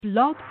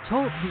Blog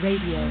Talk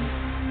Radio.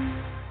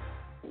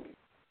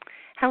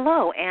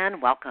 Hello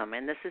and welcome,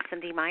 and this is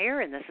Cindy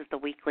Meyer, and this is the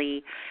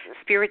weekly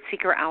Spirit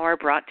Seeker Hour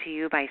brought to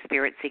you by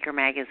Spirit Seeker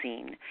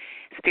Magazine.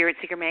 Spirit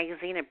Seeker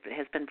Magazine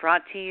has been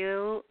brought to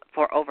you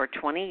for over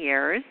 20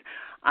 years.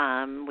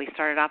 We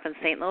started off in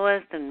St.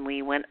 Louis, and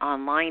we went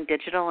online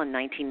digital in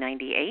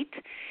 1998,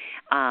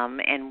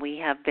 and we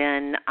have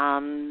been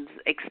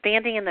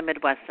expanding in the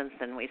Midwest since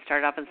then. We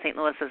started off in St.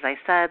 Louis, as I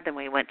said, then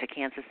we went to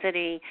Kansas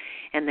City,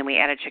 and then we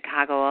added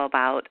Chicago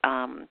about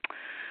 8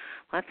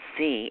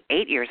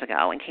 years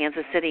ago, in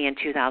Kansas City in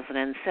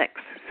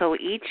 2006. So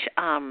each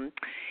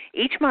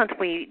month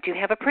we do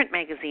have a print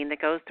magazine that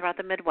goes throughout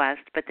the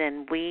Midwest, but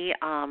then we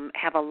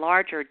have a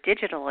larger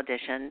digital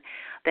edition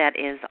that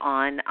is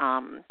on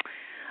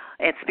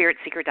at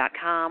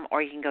spiritseeker.com,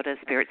 or you can go to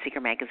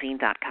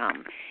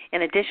spiritseekermagazine.com.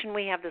 In addition,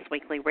 we have this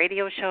weekly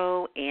radio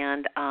show,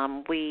 and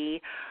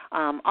we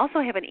also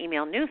have an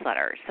email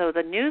newsletter. So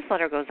the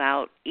newsletter goes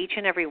out each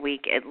and every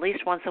week, at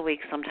least once a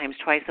week, sometimes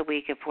twice a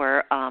week if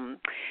we're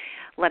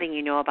letting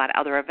you know about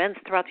other events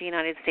throughout the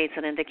United States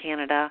and into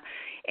Canada.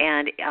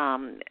 And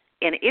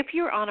if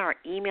you're on our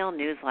email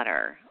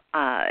newsletter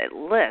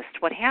list,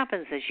 what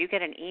happens is you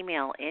get an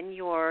email in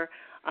your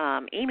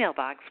email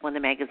box when the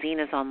magazine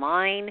is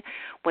online,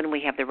 when we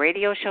have the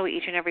radio show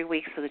each and every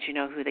week so that you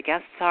know who the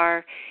guests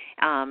are.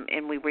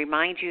 And we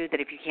remind you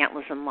that if you can't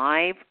listen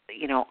live,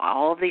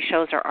 all of these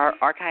shows are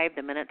archived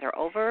the minute they're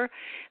over.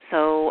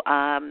 So,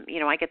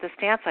 I get the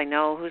stats. I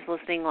know who's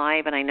listening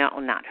live, and I know,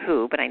 not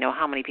who, but I know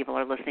how many people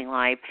are listening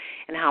live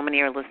and how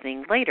many are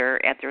listening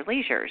later at their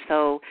leisure.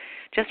 So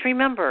just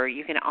remember,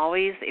 you can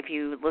always, if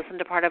you listen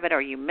to part of it or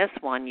you miss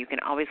one, you can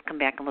always come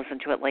back and listen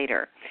to it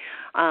later.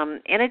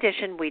 In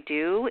addition, we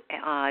do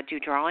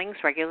drawings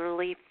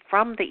regularly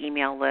from the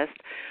email list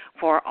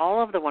for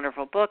all of the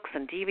wonderful books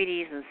and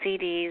DVDs and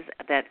CDs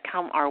that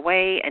come our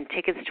way and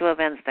tickets to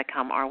events that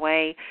come our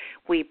way.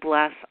 We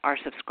bless our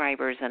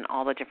subscribers in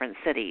all the different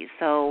cities.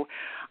 So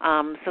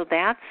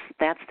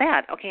that's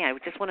that. Okay, I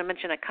just want to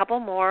mention a couple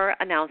more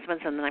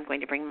announcements, and then I'm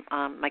going to bring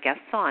my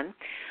guests on.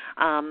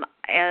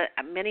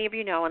 Many of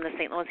you know in the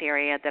St. Louis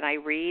area that I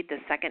read the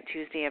second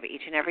Tuesday of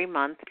each and every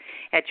month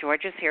at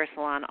George's Hair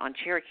Salon on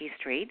Cherokee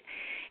Street.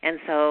 And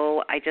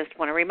so I just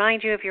want to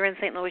remind you, if you're in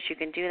St. Louis, you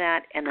can do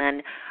that. And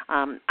then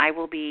I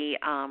will be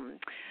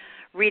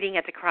reading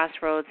at the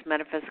Crossroads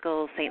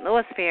Metaphysical St.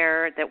 Louis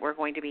Fair that we're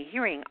going to be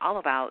hearing all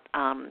about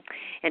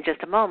in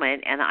just a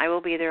moment. And I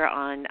will be there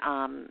on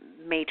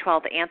May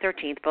 12th and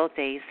 13th, both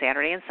days,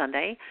 Saturday and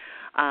Sunday.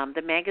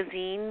 The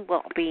magazine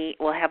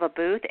will have a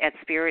booth at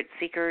Spirit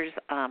Seekers,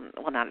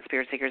 not at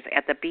Spirit Seekers,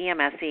 at the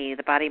BMSE,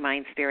 the Body,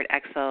 Mind, Spirit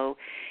Expo,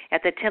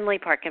 at the Tinley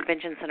Park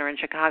Convention Center in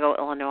Chicago,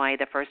 Illinois,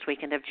 the first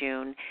weekend of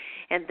June.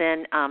 And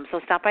then,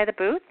 so stop by the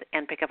booth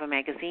and pick up a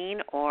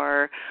magazine,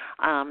 or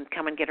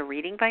come and get a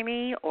reading by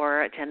me,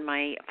 or attend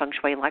my feng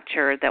shui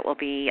lecture that will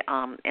be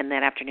in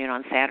that afternoon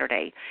on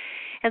Saturday.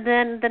 And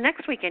then the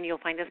next weekend, you'll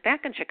find us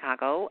back in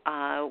Chicago.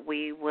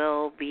 We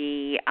will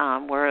be,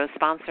 we're a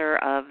sponsor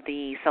of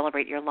the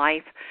Celebrate Your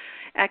Life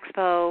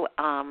Expo,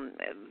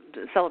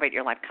 Celebrate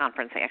Your Life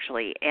Conference,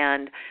 actually.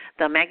 And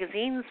the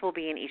magazines will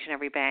be in each and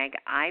every bag.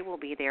 I will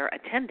be there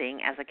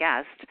attending as a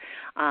guest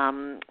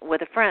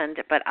with a friend,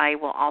 but I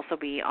will also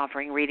be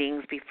offering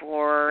readings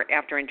before,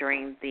 after, and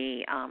during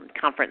the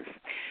conference.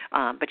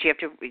 But you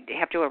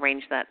have to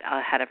arrange that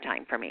ahead of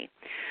time for me.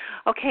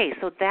 Okay,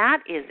 so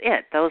that is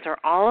it. Those are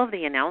all of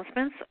the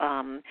announcements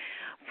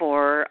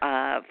for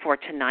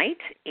tonight,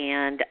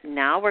 and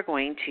now I'm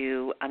going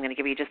to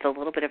give you just a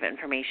little bit of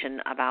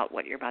information about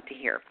what you're about to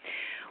hear.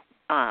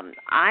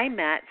 I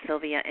met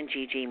Sylvia and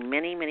Gigi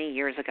many, many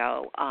years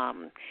ago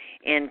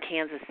in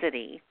Kansas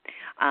City.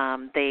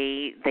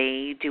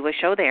 They do a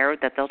show there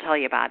that they'll tell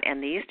you about,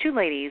 and these two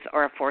ladies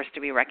are a force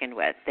to be reckoned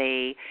with.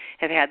 They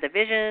have had the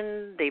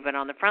vision. They've been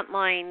on the front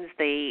lines.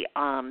 They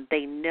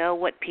know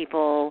what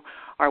people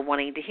are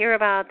wanting to hear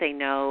about. They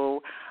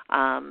know.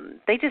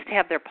 They just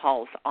have their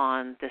pulse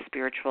on the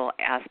spiritual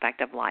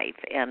aspect of life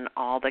and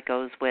all that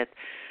goes with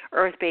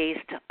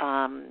earth-based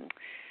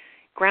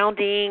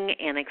grounding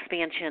and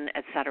expansion,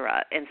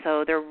 etc. And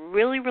so they're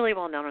really, really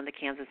well known in the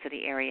Kansas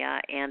City area,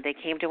 and they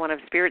came to one of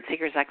Spirit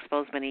Seekers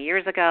Expos many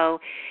years ago,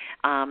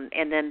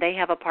 and then they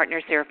have a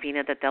partner,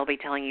 Serafina, that they'll be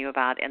telling you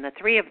about, and the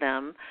three of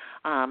them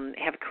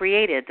have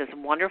created this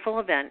wonderful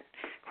event,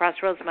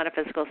 Crossroads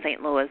Metaphysical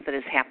St. Louis, that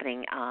is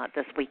happening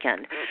this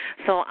weekend.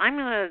 So I'm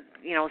going to,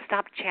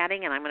 stop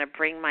chatting, and I'm going to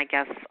bring my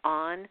guests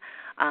on.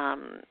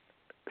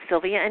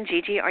 Sylvia and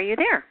Gigi, are you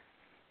there?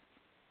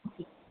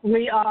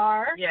 We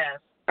are. Yes.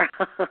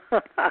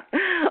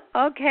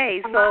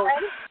 Okay, so,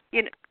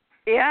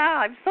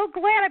 I'm so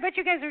glad. I bet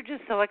you guys are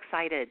just so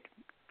excited.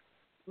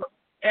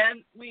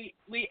 And we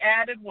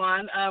added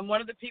one. One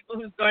of the people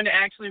who's going to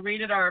actually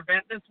read at our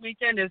event this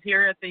weekend is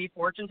here at the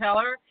Fortune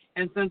Teller.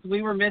 And since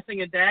we were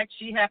missing a deck,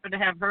 she happened to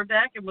have her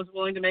deck and was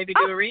willing to maybe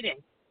do a reading.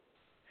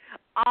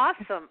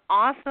 Awesome,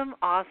 awesome,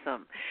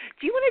 awesome.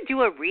 Do you want to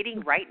do a reading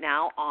right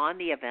now on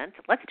the event?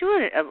 Let's do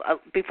it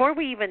before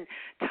we even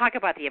talk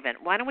about the event.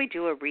 Why don't we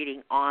do a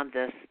reading on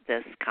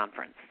this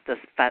conference, this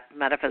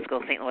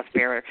Metaphysical St. Louis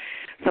Fair?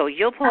 So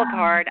you'll pull a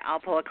card, I'll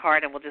pull a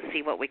card, and we'll just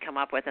see what we come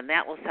up with, and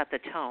that will set the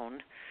tone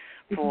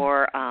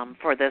for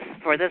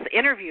this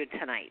interview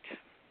tonight.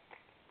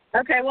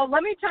 Okay, well,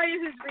 let me tell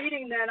you who's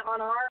reading then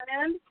on our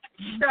end.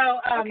 So,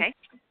 okay.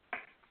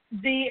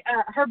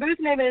 Her booth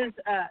name is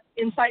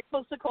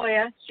Insightful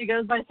Sequoia. She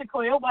goes by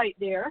Sequoia White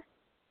Deer,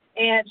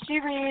 and she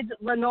reads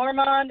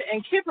Lenormand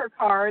and Kipper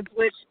cards,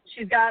 which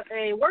she's got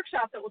a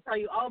workshop that will tell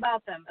you all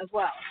about them as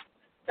well.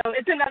 So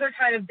it's another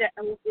kind of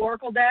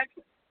oracle deck.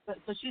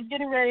 So she's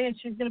getting ready, and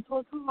she's going to pull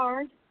a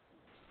card.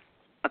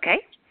 Okay.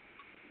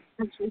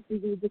 Actually, she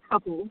reads a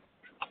couple.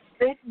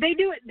 They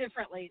do it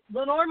differently.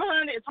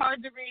 Lenormand, it's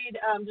hard to read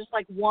just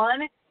like one.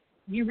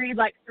 You read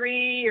like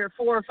 3 or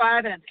 4 or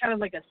 5, and it's kind of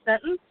like a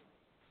sentence.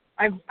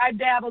 I've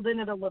dabbled in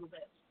it a little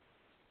bit.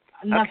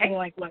 Nothing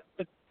like what,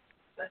 but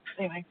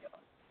anyway.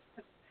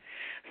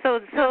 So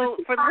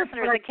for the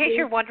listeners, in case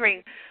you're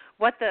wondering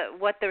what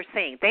they're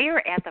saying, they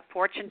are at the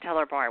Fortune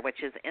Teller Bar,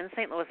 which is in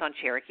St. Louis on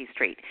Cherokee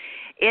Street.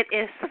 It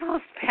is the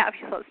most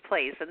fabulous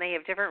place, and they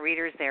have different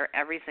readers there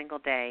every single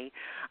day,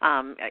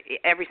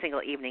 every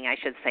single evening, I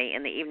should say,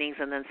 in the evenings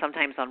and then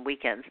sometimes on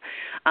weekends.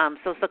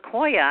 So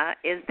Sequoia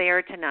is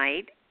there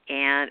tonight,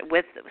 and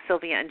with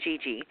Sylvia and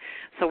Gigi.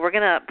 So we're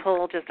going to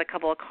pull just a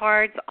couple of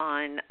cards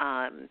on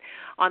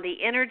the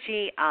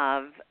energy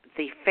of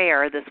the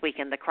fair this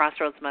weekend, the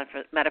Crossroads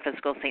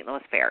Metaphysical St.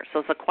 Louis Fair.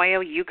 So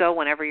Sequoia, you go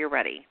whenever you're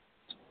ready.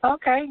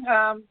 Okay.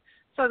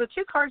 So the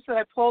 2 cards that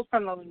I pulled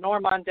from the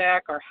Lenormand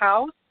deck are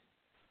House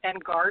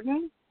and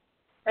Garden.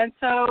 And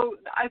so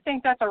I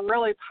think that's a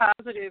really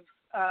positive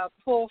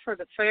pull for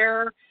the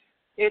fair.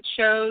 It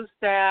shows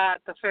that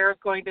the fair is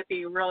going to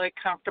be really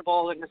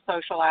comfortable in the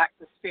social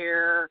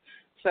atmosphere,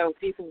 so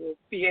people will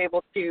be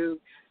able to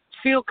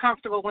feel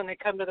comfortable when they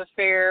come to the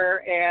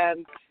fair,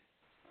 and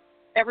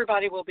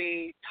everybody will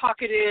be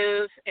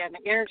talkative, and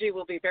the energy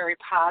will be very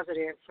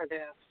positive for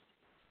this.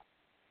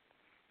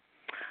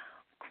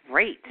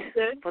 Great.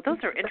 Good. Well,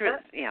 those are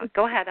interesting. Yeah,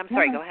 go ahead. I'm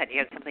sorry. Go ahead. You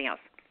had something else.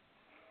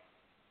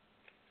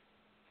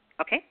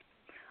 Okay.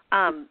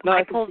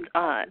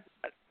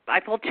 I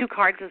pulled 2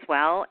 cards as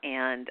well,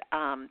 and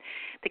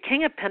the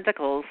King of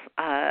Pentacles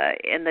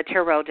in the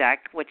Tarot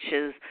deck, which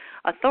is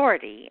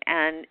authority.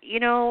 And,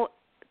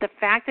 the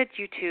fact that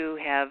you two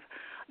have,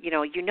 you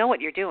know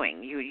what you're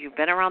doing. You've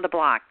been around the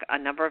block a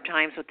number of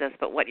times with this,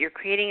 but what you're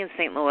creating in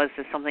St. Louis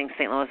is something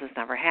St. Louis has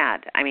never had.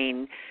 I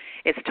mean,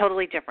 it's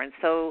totally different.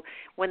 So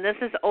when this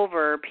is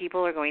over,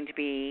 people are going to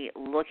be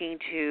looking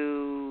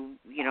to,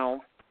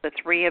 the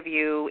 3 of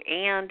you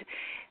and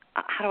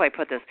how do I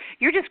put this?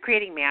 You're just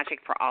creating magic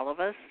for all of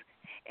us,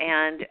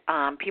 and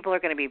people are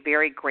going to be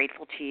very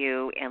grateful to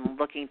you and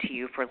looking to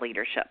you for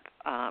leadership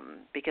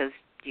because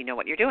you know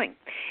what you're doing,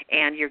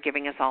 and you're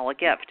giving us all a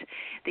gift.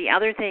 The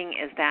other thing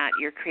is that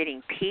you're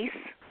creating peace.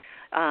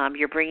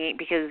 You're bringing,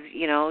 because,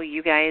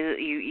 you guys,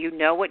 you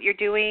know what you're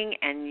doing,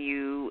 and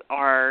you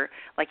are,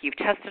 like, you've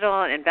tested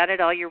and vetted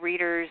all your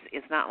readers.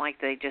 It's not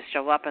like they just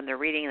show up and they're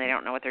reading and they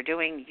don't know what they're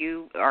doing.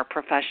 You are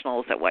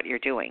professionals at what you're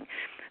doing.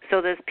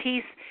 So this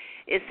peace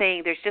is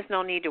saying there's just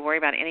no need to worry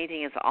about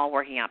anything. It's all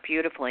working out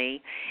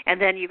beautifully.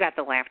 And then you got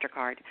the laughter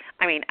card.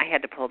 I mean, I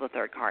had to pull the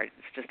 3rd card.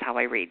 It's just how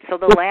I read. So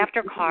the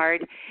laughter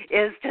card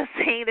is just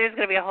saying there's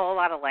going to be a whole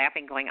lot of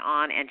laughing going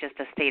on and just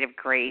a state of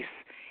grace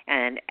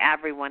and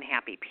everyone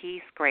happy,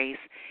 peace, grace,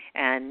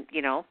 and,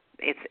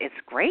 it's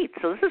great.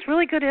 So this is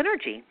really good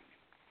energy.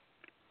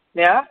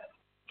 Yeah.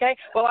 Okay.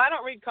 Well, I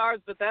don't read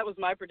cards, but that was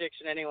my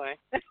prediction anyway.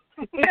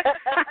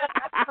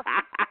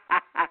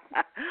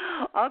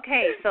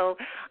 Okay, so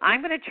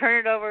I'm going to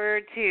turn it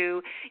over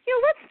to,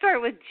 let's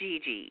start with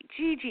Gigi.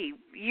 Gigi,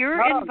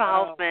 your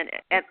involvement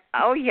at,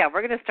 we're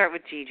going to start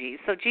with Gigi.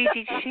 So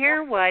Gigi,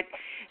 share what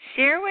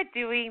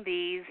doing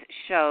these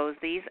shows,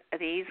 these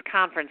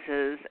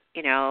conferences,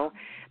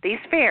 these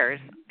fairs.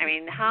 I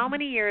mean, how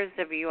many years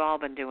have you all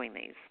been doing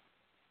these?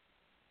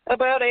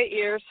 About 8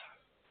 years.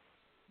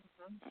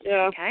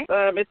 Yeah. Okay.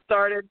 It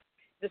started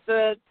just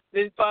a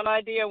fun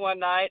idea one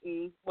night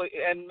and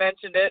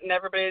mentioned it, and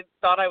everybody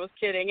thought I was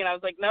kidding, and I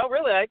was like, no,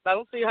 really, I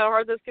don't see how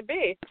hard this could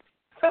be.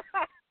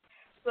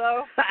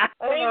 So,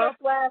 famous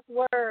last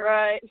word.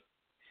 Right.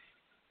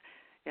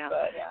 Yeah.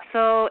 But, yeah.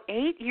 So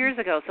 8 years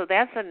ago, so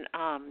that's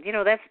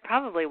that's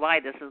probably why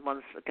this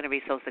one's going to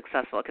be so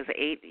successful, because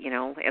 8,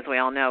 as we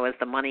all know, is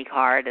the money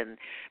card and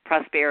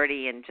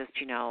prosperity and just,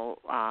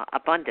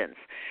 abundance.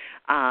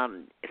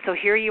 So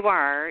here you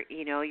are,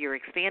 you're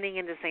expanding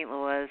into St.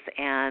 Louis,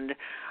 and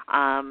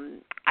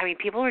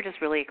people are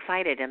just really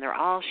excited, and they're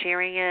all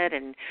sharing it,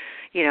 and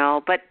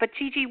but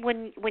Gigi,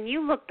 when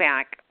you look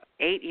back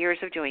 8 years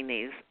of doing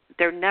these,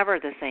 they're never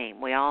the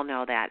same. We all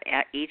know that.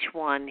 Each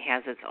one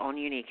has its own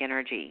unique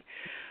energy.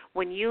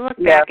 When you look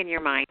back in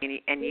your mind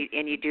and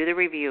you do the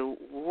review,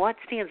 what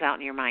stands out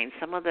in your mind?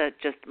 Some of the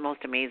just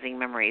most amazing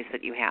memories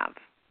that you have.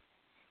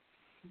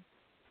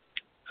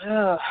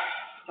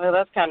 Well,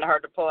 that's kind of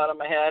hard to pull out of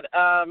my head.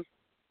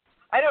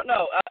 I don't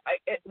know.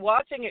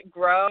 Watching it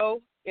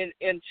grow in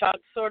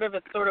chunks,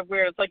 it's sort of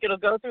weird. It's like it'll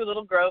go through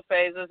little growth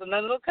phases, and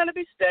then it'll kind of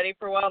be steady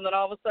for a while, and then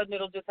all of a sudden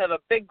it'll just have a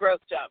big growth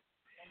jump.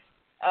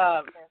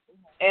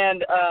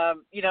 And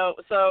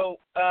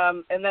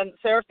then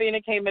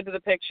Serafina came into the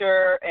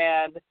picture,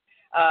 and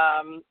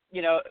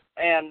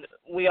and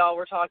we all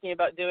were talking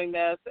about doing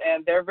this,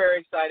 and they're very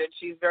excited.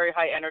 She's very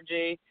high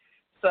energy.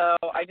 So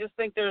I just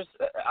think there's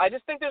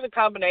a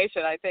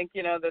combination. I think,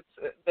 that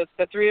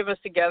the three of us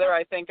together,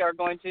 I think, are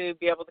going to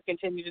be able to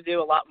continue to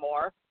do a lot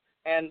more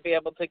and be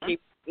able to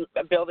keep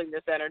building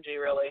this energy,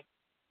 really.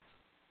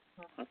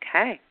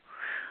 Okay.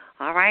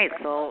 All right.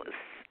 So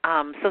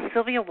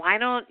Sylvia, why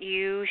don't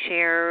you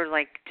share,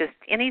 just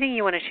anything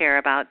you want to share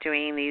about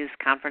doing these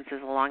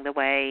conferences along the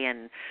way,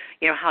 and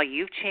how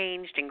you've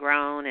changed and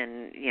grown,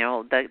 and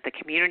the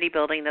community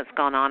building that's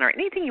gone on, or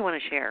anything you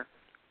want to share.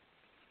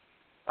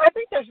 I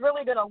think there's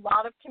really been a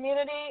lot of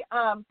community.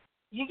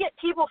 You get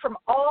people from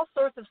all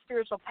sorts of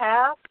spiritual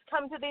paths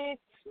come to these.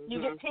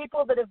 You get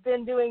people that have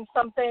been doing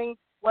something,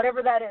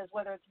 whatever that is,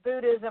 whether it's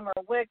Buddhism or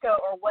Wicca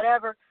or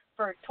whatever,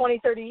 for 20,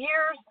 30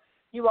 years.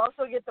 You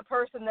also get the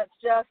person that's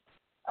just,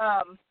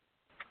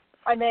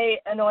 I may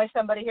annoy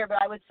somebody here,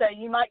 but I would say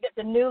you might get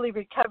the newly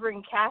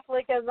recovering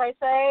Catholic, as I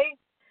say,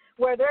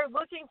 where they're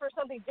looking for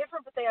something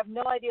different, but they have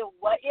no idea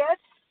what yet.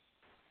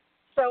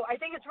 So I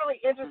think it's really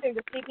interesting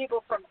to see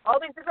people from all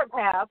these different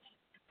paths,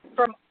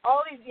 from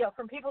all these,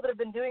 from people that have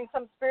been doing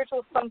some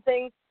spiritual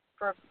something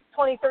for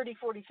 20, 30,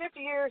 40, 50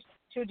 years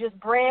to just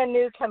brand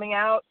new coming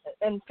out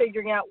and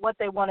figuring out what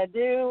they want to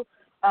do.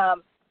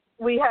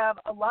 We have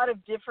a lot of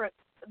different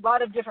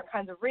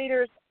kinds of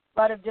readers, a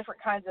lot of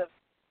different kinds of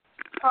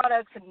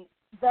products and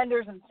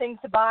vendors and things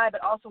to buy,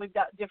 but also we've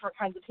got different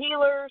kinds of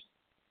healers.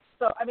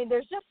 So,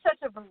 there's just such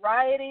a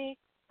variety,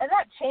 and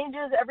that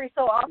changes every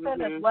so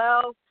often as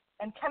well.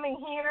 And coming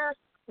here,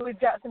 we've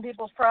got some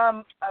people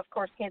from, of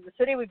course, Kansas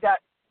City. We've got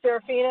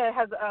Serafina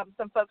has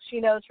some folks she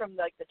knows from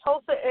the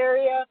Tulsa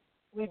area.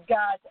 We've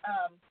got,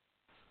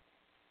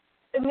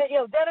 then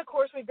of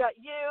course we've got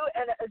you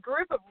and a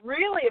group of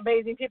really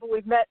amazing people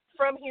we've met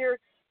from here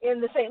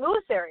in the St.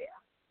 Louis area,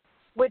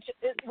 which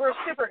we're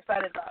super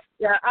excited about.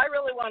 Yeah, I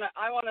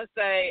want to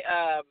say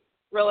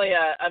really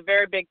a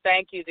very big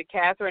thank you to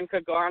Catherine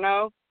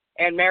Cagorno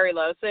and Mary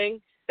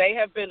Losing. They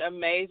have been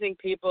amazing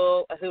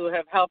people who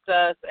have helped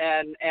us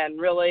and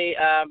really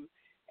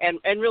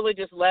really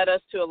just led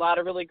us to a lot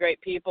of really great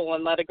people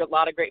and led a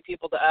lot of great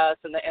people to us,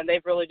 and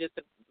they've really just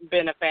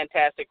been a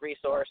fantastic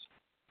resource.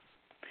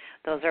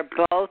 Those are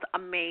both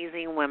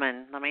amazing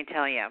women, let me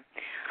tell you.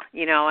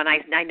 And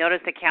I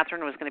noticed that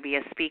Catherine was going to be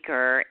a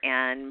speaker,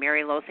 and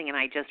Mary Losing and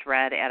I just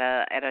read at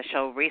a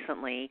show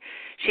recently.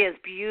 She has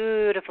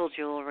beautiful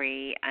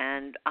jewelry,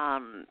 and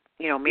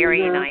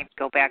Mary and I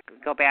go back,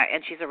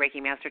 and she's a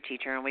Reiki master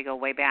teacher, and we go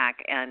way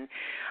back. And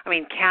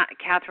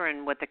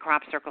Catherine with the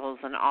crop circles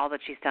and all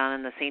that she's done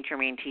in the Saint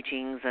Germain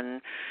teachings,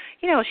 and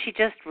she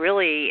just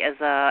really is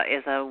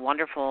a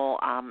wonderful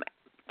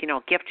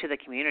gift to the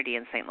community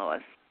in St.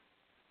 Louis.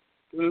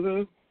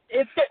 Mm-hmm.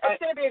 It's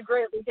going to be a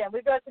great weekend.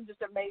 We've got some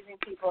just amazing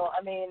people.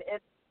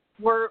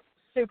 We're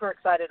super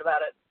excited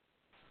about it.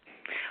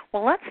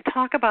 Well, let's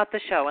talk about the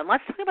show, and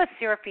let's talk about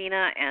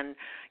Serafina and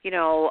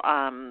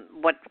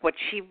what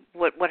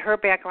her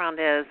background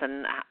is,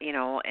 and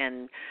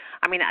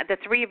the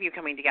three of you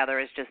coming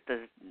together is just this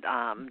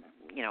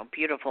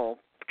beautiful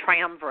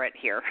triumvirate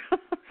here.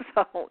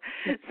 So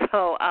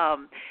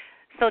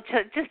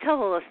just tell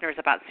the listeners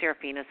about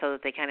Serafina so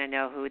that they kind of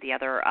know who the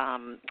other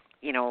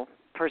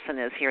person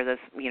is here that's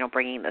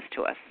bringing this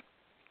to us.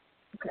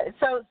 Okay,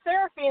 so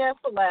Serafina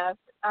Celeste,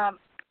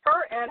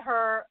 her and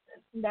her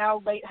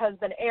now late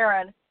husband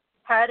Aaron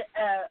had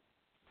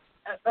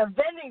a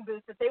vending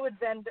booth that they would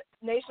vend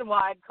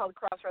nationwide called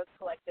Crossroads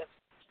Collective.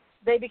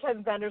 They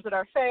become vendors at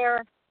our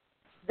fair.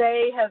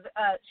 They have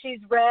she's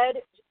read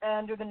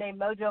under the name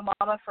Mojo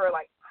Mama for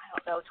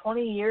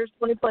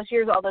 20 plus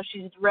years, although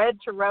she's read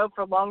tarot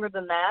for longer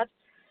than that.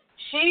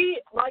 She,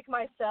 like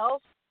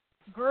myself,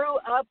 grew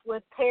up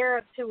with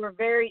parents who were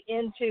very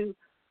into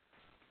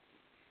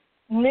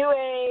New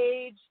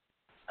Age,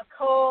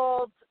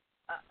 occult,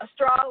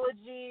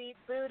 astrology,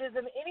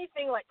 Buddhism,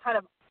 anything like kind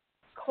of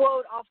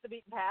quote off the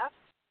beaten path,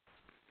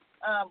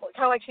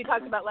 kind of like she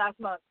talked about last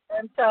month.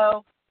 And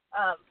so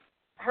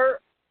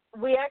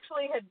we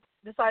actually had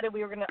decided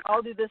we were going to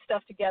all do this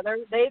stuff together.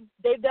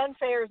 They've done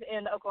fairs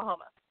in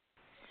Oklahoma.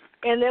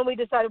 And then we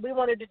decided we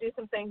wanted to do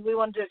some things. We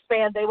wanted to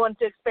expand. They wanted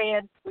to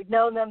expand. We'd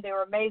known them. They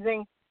were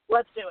amazing.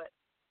 Let's do it.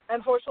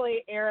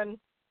 Unfortunately, Aaron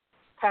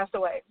passed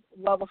away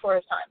well before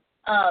his time.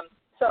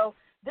 So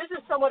this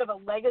is somewhat of a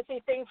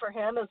legacy thing for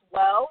him as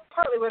well,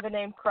 partly where the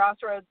name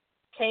Crossroads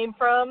came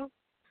from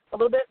a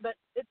little bit, but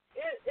it's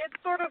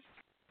sort of,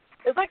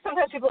 it's like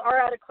sometimes people are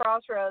at a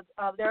crossroads.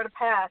 They're at a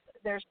path.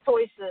 There's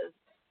choices.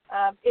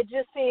 It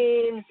just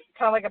seems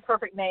kind of like a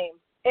perfect name.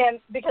 And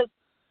because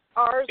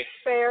ours,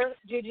 fair,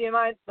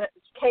 GGMI,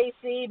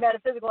 KC,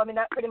 Metaphysical,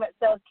 that pretty much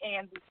says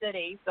Kansas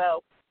City,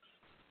 so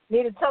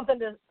needed something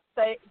to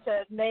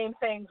name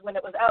things when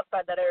it was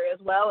outside that area as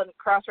well, and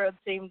Crossroads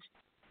seemed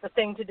the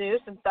thing to do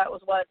since that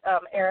was what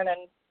Aaron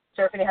and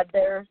Seraphina had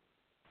their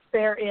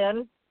fair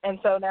in, and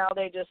so now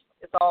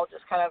it's all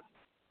just kind of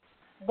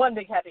one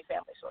big happy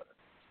family sort of.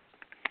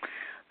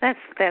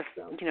 That's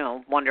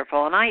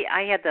wonderful, and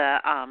I had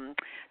the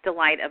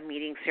delight of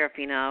meeting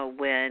Seraphina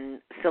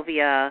when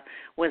Sylvia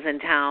was in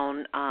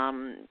town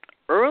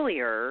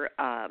earlier.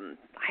 I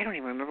don't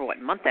even remember what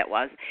month that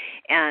was,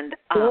 and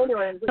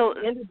January. So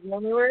end of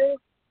January.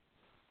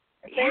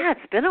 Yeah,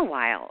 it's been a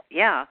while.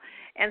 Yeah.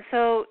 And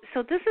so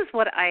this is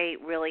what I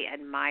really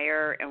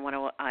admire and want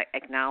to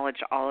acknowledge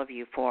all of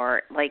you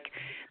for. Like,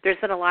 there's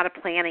been a lot of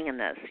planning in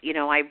this.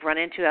 I've run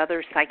into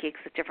other psychics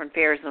at different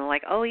fairs, and they're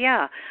like, oh,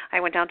 yeah, I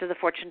went down to the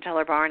fortune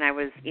teller bar, and I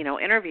was,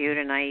 interviewed,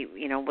 and I,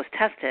 was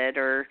tested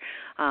or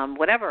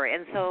whatever.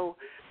 And so,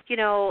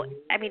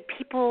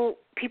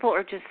 people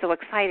are just so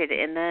excited.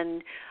 And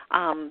then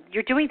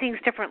you're doing things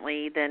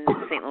differently than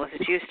St. Louis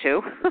is used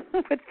to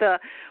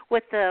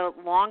with the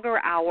longer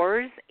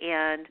hours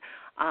and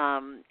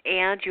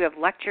you have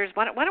lectures.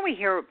 Why don't we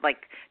hear,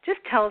 just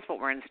tell us what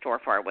we're in store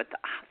for with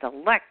the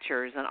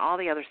lectures and all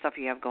the other stuff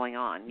you have going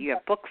on. You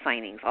have book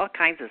signings, all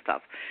kinds of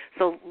stuff.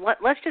 So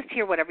let's just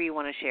hear whatever you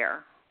want to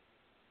share.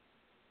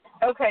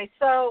 Okay,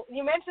 so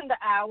you mentioned the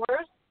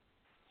hours.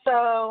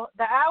 So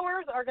the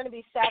hours are going to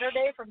be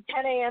Saturday from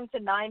 10 a.m. to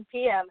 9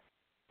 p.m.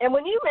 And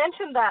when you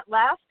mentioned that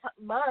last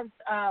month,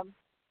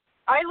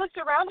 I looked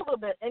around a little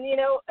bit, and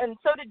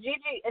so did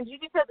Gigi. And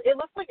Gigi said it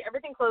looks like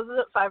everything closes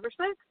at 5 or 6.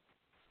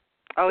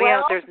 Oh, well,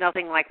 yeah, there's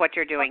nothing like what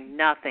you're doing.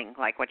 Nothing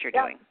like what you're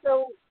doing.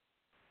 So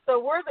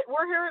we're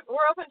here.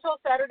 We're open until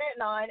Saturday at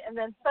 9, and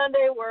then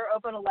Sunday we're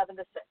open 11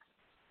 to 6.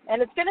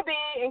 And it's going to be,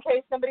 in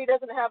case somebody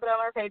doesn't have it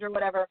on our page or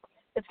whatever,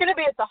 it's going to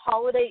be at the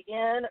Holiday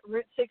Inn,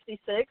 Route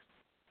 66,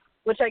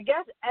 which I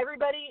guess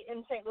everybody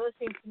in St. Louis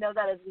seems to know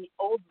that as the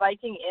Old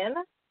Viking Inn.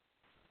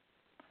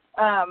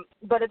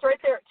 But it's right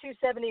there at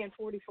 270 and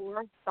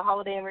 44, the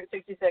Holiday Inn, Route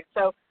 66.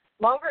 So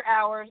longer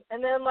hours.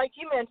 And then, like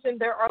you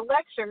mentioned, there are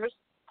lectures.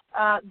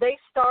 They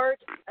start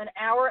an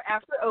hour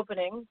after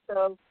opening.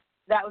 So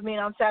that would mean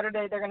on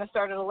Saturday they're going to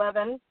start at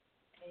 11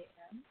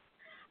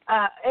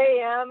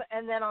 a.m.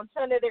 And then on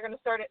Sunday they're going to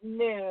start at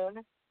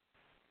noon.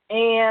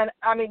 And,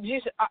 I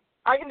mean,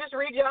 I can just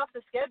read you off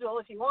the schedule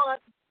if you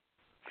want.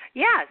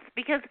 Yes,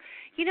 because,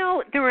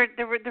 there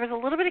was a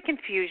little bit of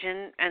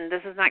confusion, and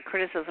this is not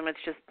criticism, it's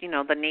just,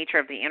 the nature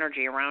of the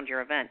energy around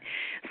your event.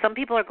 Some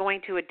people are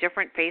going to a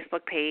different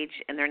Facebook page,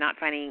 and they're not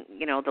finding,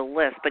 the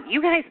list. But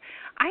you guys,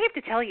 I have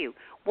to tell you,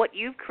 what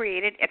you've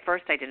created, at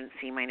first I didn't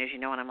see mine, as you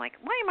know, and I'm like,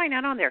 why am I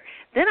not on there?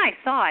 Then I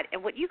saw it,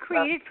 and what you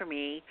created for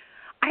me,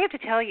 I have to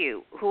tell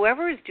you,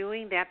 whoever is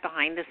doing that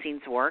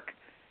behind-the-scenes work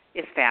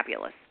is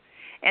fabulous.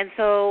 And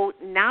so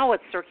now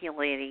it's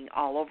circulating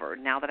all over.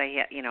 Now that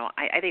I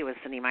think it was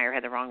Cindy Meyer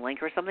had the wrong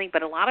link or something,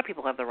 but a lot of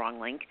people have the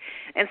wrong link.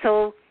 And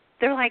so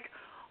they're like,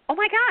 oh,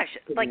 my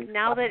gosh, like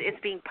now that it's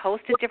being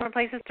posted different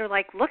places, they're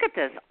like, look at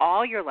this,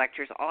 all your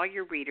lectures, all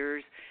your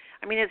readers.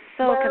 I mean, it's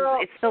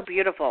so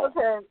beautiful.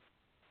 Okay.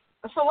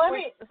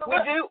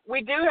 So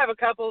we do have a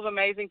couple of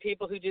amazing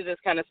people who do this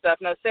kind of stuff.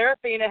 Now,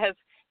 Seraphina has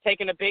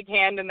taken a big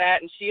hand in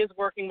that, and she is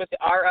working with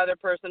our other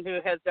person who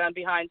has done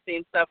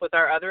behind-the-scenes stuff with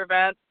our other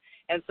events.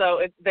 And so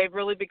they've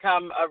really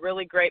become a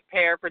really great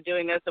pair for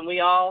doing this, and we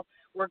all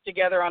work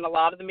together on a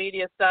lot of the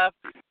media stuff.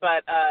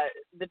 But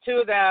the two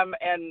of them,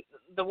 and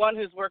the one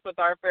who's worked with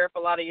our fair for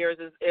a lot of years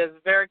is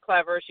very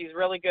clever. She's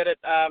really good at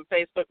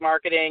Facebook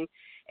marketing,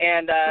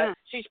 and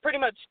she's pretty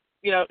much,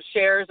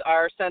 shares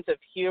our sense of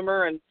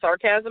humor and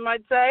sarcasm,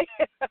 I'd say.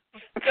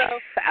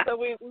 so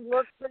we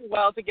work pretty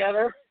well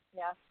together.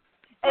 Yeah.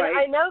 And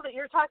right. I know that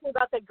you're talking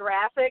about the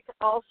graphic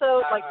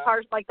also, like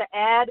parts like the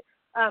ad.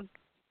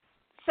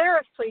 Sarah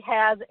actually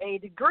has a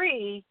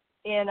degree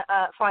in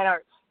fine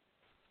arts.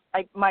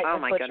 I might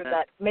have butchered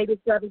that. Maybe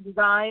it's graphic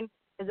design.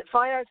 Is it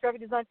fine arts,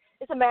 graphic design?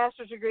 It's a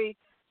master's degree,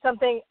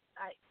 something.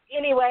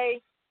 Anyway,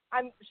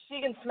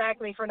 she can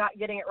smack me for not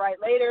getting it right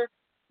later,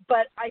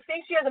 but I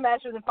think she has a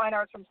master's in fine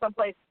arts from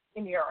someplace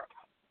in Europe.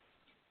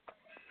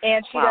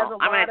 And she does a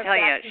lot I'm going to tell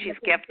you, she's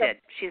gifted.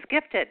 Stuff. She's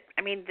gifted.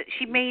 I mean,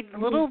 she made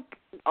little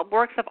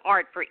works of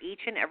art for each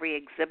and every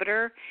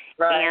exhibitor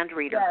and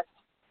reader. Yes.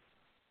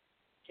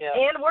 Yeah.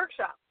 And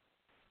workshop.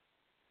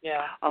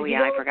 Yeah. Oh,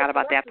 yeah, I forgot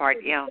about that part.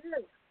 Yeah.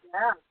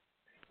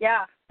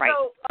 Yeah. Right.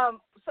 So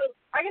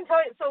I can tell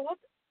you. So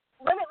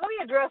let me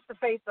address the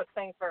Facebook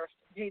thing first.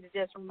 Gina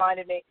just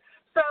reminded me.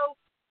 So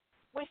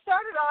we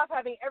started off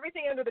having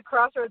everything under the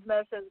Crossroads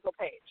Metaphysical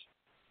page,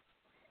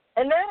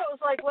 and then it was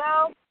like,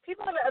 well,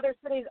 people in other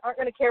cities aren't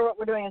going to care what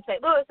we're doing in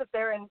St. Louis if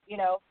they're in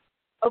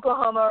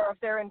Oklahoma or if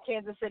they're in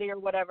Kansas City or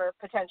whatever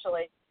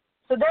potentially.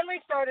 So then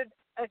we started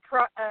a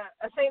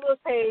St. Louis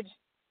page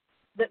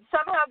that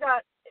somehow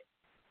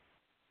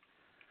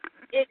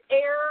it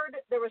aired.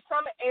 There was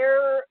some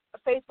error.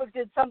 Facebook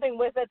did something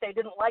with it. They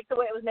didn't like the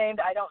way it was named.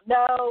 I don't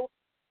know.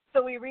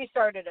 So we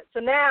restarted it. So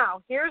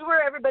now, here's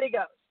where everybody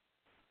goes.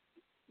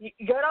 You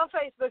go on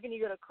Facebook and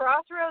you go to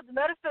Crossroads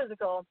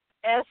Metaphysical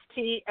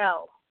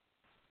STL.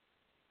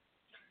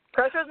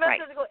 Crossroads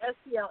Metaphysical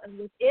STL, and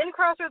within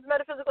Crossroads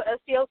Metaphysical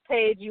STL's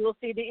page, you will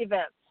see the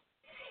events.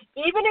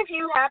 Even if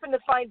you happen to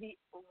find the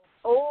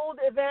old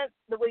event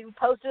that we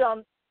posted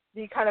on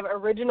the kind of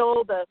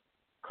original, the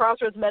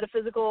Crossroads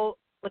Metaphysical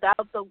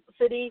without the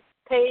city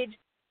page,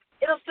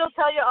 it'll still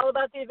tell you all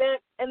about the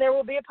event, and there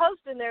will be a post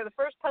in there. The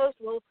first post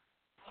will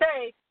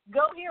say,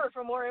 go here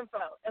for more info,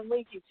 and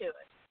link you to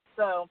it.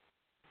 So,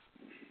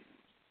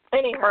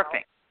 anyhow.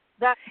 Perfect.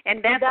 That's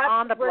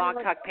on the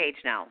Blog Talk page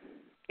now.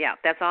 Yeah,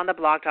 that's on the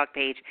Blog Talk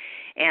page,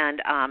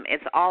 and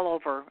it's all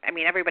over. I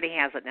mean, everybody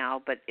has it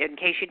now, but in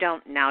case you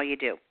don't, now you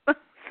do.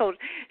 So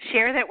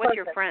share that with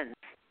your friends.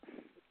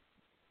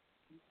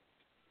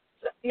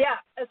 Yeah,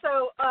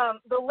 so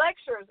the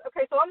lectures.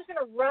 Okay, so I'm just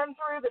going to run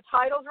through the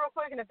titles real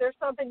quick, and if there's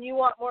something you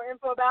want more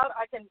info about,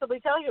 I can simply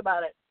tell you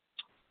about it.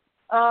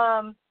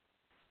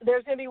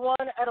 There's going to be one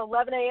at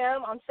 11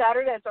 a.m. on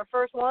Saturday. It's our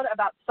first one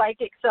about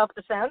psychic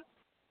self-defense.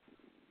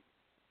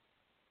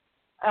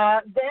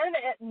 Then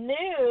at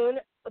noon,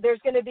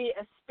 there's going to be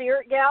a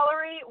spirit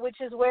gallery,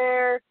 which is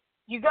where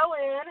you go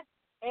in,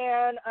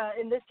 and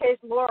in this case,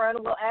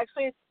 Lauren will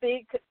actually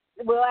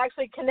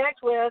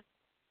connect with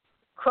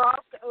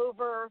crossed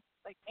over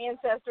like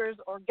ancestors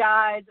or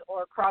guides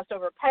or crossed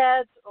over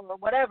pets or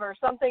whatever,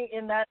 something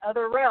in that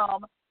other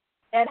realm,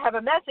 and have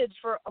a message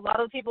for a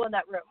lot of the people in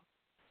that room,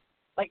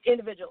 like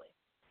individually.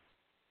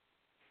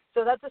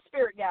 So that's a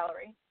spirit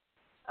gallery.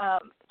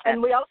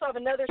 And we also have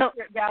another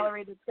spirit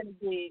gallery that's going to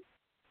be,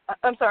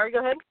 I'm sorry, go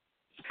ahead.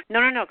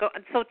 No. Go.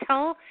 So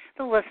tell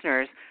the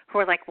listeners who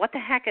are like, what the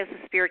heck is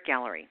a spirit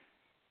gallery?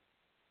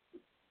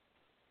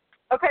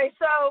 Okay,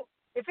 so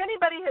if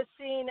anybody has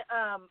seen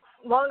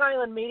Long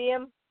Island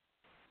Medium,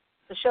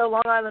 the show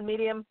Long Island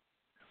Medium,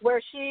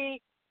 where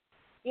she,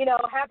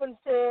 happens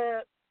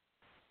to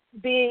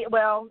be, at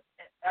a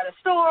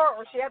store,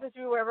 or she happens to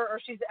be wherever, or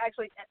you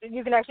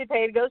can actually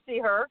pay to go see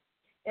her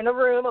in a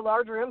room, a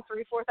large room,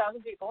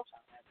 3,000-4,000 people.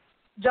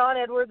 John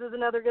Edwards is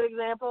another good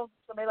example,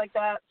 somebody like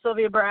that,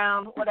 Sylvia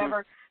Brown,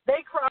 whatever.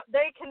 They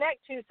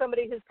connect to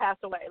somebody who's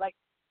passed away. Like,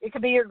 it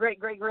could be your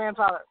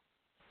great-great-grandfather,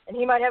 and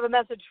he might have a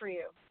message for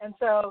you. And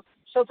so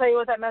she'll tell you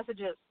what that message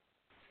is.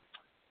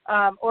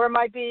 Or it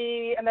might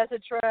be a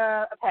message from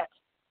a pet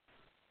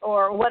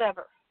or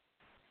whatever.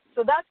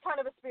 So that's kind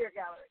of a spirit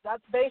gallery.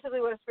 That's basically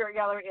what a spirit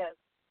gallery is.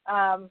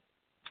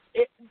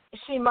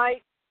 She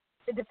might,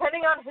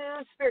 depending on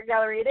whose spirit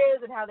gallery it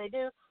is and how they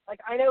do, like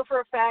I know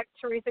for a fact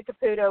Teresa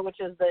Caputo, which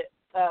is the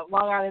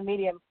Long Island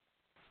Medium,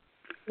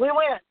 we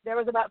went. There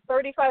was about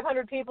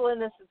 3,500 people in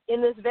this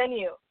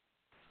venue.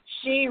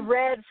 She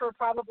read for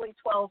probably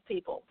 12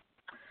 people.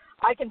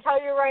 I can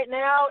tell you right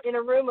now, in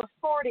a room of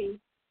 40,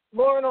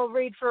 Lauren will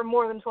read for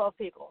more than 12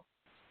 people.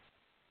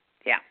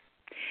 Yeah.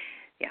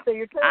 So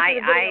you're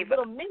taking a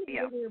little mini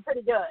meeting, you're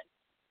pretty good.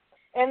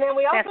 And then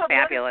we also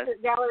have another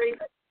spirit gallery.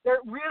 They're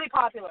really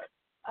popular.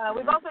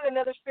 We've also got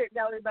another spirit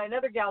gallery by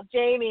another gal,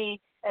 Jamie,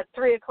 at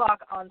 3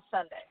 o'clock on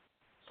Sunday.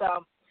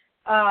 So,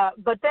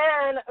 but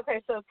then,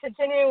 so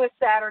continuing with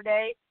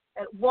Saturday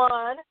at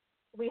 1,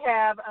 we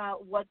have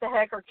What the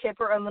Heck are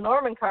Kipper and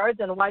Lenormand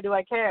cards, and Why Do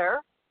I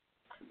Care?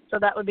 So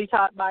that would be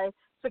taught by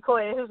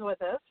Sequoia, who's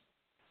with us.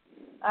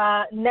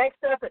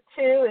 Next up at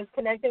 2 is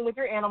Connecting with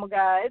Your Animal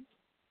Guides.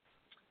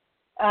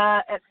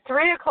 At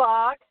 3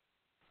 o'clock,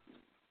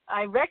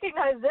 I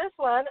recognize this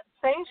one,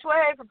 Feng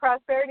Shui for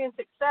Prosperity and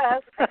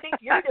Success. I think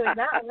you're doing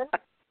that one.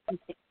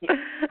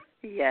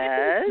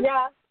 Yes.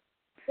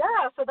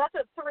 Yeah, so that's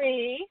at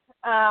 3.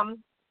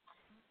 And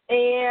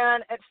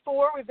at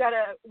 4, we've got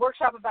a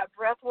workshop about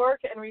breath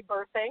work and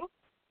rebirthing.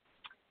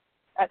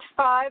 At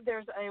 5,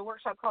 there's a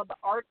workshop called The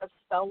Art of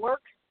Spell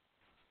Work.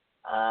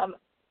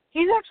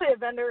 He's actually a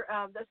vendor.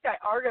 This guy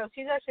Argos,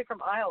 he's actually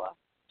from Iowa.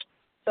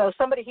 So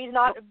he's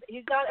not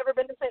ever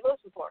been to St.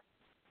 Louis before.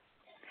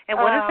 And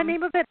what is the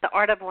name of it? The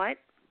Art of what?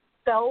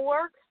 Spell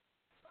work.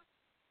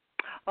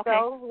 Okay.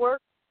 Spell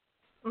work.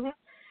 Mm-hmm.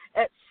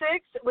 At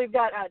 6, we've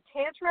got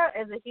Tantra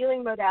as a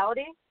healing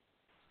modality.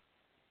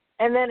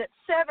 And then at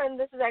 7,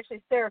 this is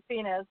actually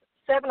Seraphina's,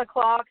 7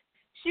 o'clock,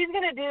 she's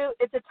going to do,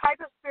 it's a type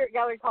of spirit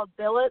gallery called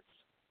billets,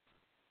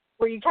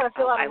 where you kind of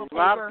fill out a little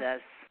paper. I love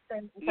this.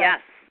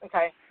 Yes.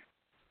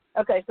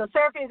 Okay, so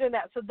Seraphina's doing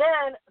that. So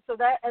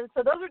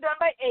those are done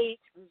by 8.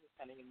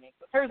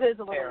 Hers is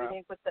a little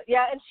unique with the,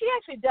 and she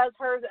actually does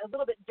hers a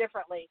little bit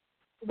differently.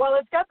 Well,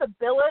 it's got the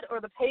billet or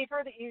the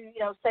paper that you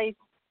say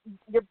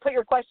you put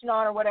your question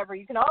on or whatever.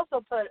 You can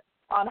also put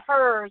on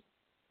hers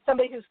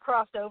somebody who's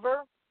crossed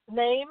over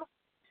name.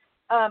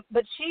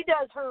 But she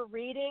does her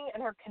reading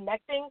and her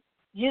connecting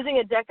using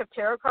a deck of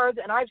tarot cards,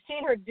 and I've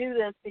seen her do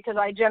this because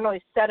I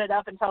generally set it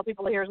up and tell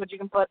people, here's what you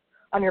can put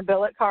on your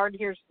billet card.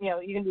 Here's,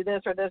 you can do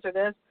this or this or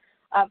this.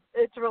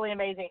 It's really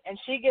amazing. And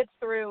she goes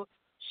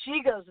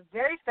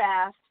very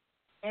fast,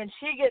 and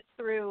she gets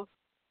through,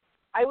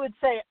 I would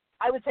say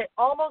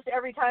almost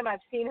every time I've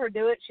seen her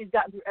do it, she's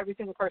gotten through every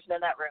single person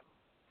in that room.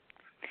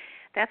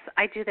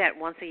 I do that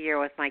once a year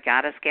with my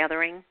goddess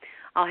gathering.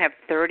 I'll have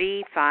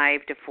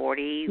 35 to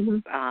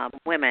 40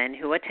 women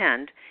who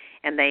attend,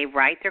 and they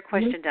write their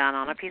question down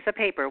on a piece of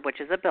paper, which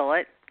is a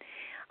billet.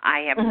 I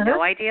have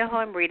no idea who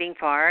I'm reading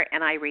for,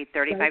 and I read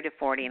 35 to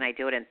 40, and I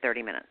do it in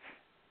 30 minutes.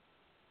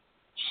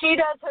 She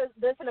does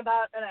this in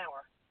about an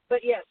hour.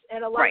 But yes,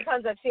 and a lot of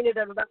times I've seen it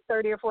of about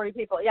 30 or 40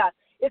 people. Yeah,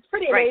 it's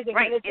pretty amazing.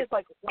 Right. And it's just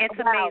like, it's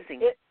wow.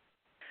 amazing.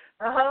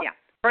 Yeah.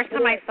 First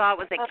time I saw it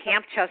was at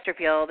Camp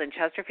Chesterfield in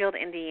Chesterfield,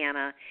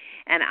 Indiana,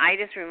 and I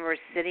just remember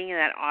sitting in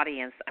that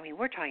audience. I mean,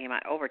 we're talking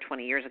about over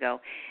 20 years ago,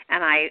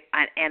 and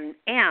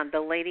the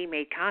lady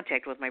made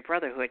contact with my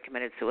brother who had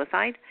committed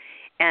suicide,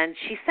 and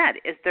she said,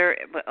 "Is there?"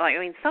 I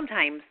mean,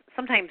 sometimes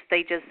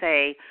they just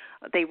say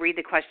they read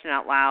the question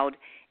out loud,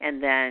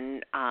 and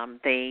then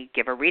they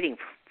give a reading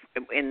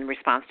in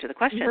response to the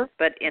question.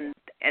 But in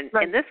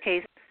this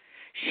case,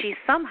 she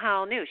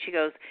somehow knew. She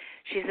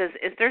says,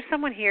 "Is there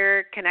someone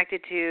here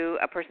connected to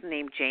a person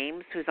named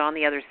James who's on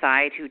the other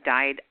side who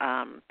died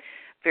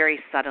very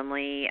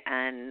suddenly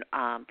and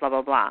blah,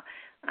 blah, blah?"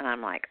 And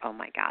I'm like, "Oh,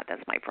 my God,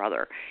 that's my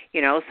brother."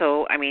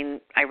 So, I mean,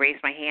 I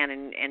raised my hand,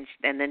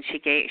 and then she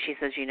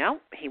says,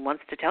 "He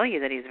wants to tell you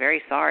that he's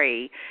very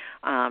sorry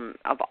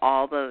of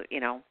all the,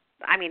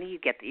 I mean, you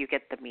get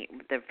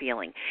the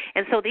feeling."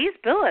 And so these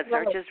billets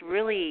are just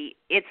really,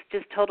 it's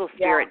just total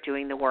spirit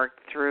doing the work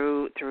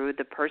through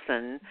the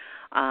person.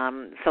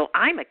 So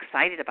I'm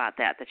excited about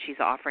that she's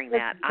offering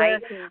that.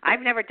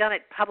 I've never done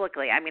it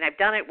publicly. I mean, I've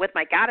done it with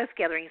my goddess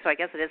gathering, so I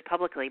guess it is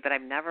publicly, but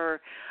I've never,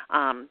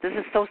 this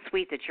is so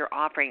sweet that you're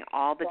offering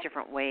all the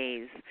different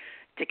ways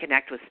to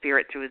connect with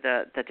spirit through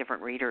the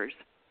different readers.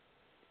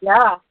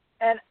 Yeah.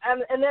 And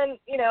then,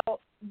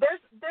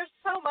 there's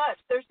so much.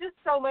 There's just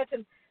so much,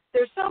 and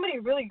there's so many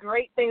really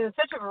great things and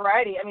such a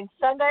variety. I mean,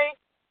 Sunday,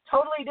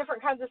 totally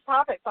different kinds of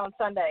topics on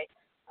Sunday.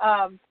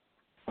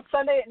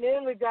 Sunday at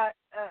noon, we've got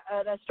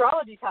an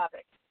astrology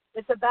topic.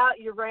 It's about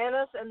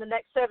Uranus and the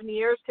next 7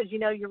 years because,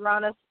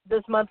 Uranus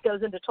this month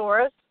goes into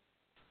Taurus.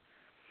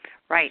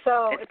 Right.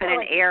 So it's been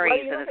in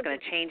Aries, and it's going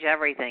to change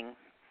everything.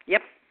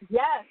 Yep.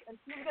 Yes, and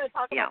she's going to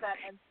talk about that.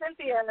 And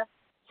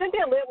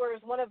Cynthia Litwer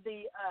is one of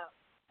the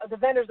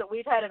vendors that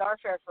we've had at our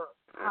fair for,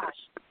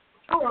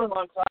 a really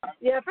long time.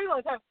 Yeah, a pretty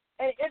long time.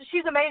 And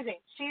she's amazing.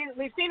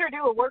 We've seen her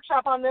do a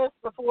workshop on this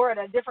before at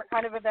a different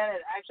kind of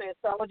event, actually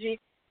astrology.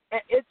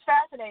 It's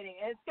fascinating,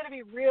 and it's going to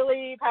be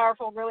really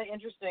powerful, really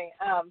interesting.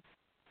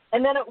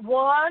 And then at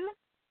 1,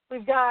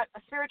 we've got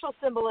a spiritual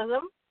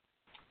symbolism.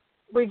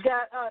 We've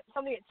got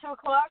something at 2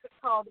 o'clock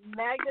called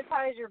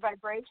Magnetize Your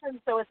Vibration.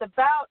 So it's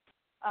about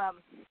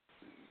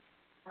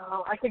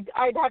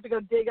I'd have to go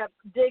dig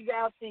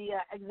out the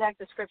exact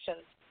description.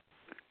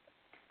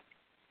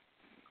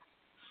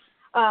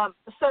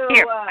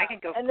 Here, I can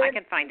go. I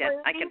can find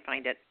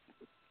it.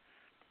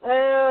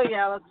 Oh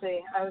yeah, let's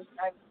see.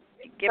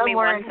 Give me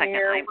 1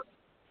 second.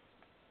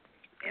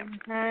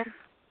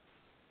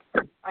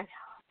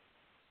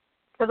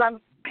 Because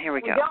here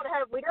we go.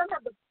 We don't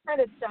have the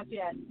printed stuff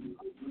yet.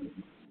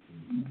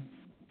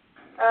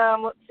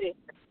 Let's see.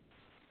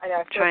 I know.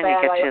 I trying to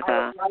get you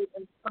right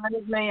in front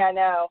of me. I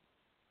know,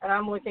 and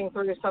I'm looking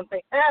through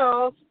something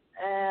else,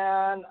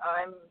 and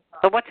I'm.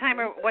 So what time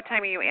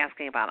are you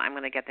asking about? I'm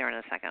going to get there in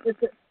a second.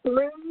 It's at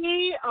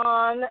 3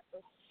 on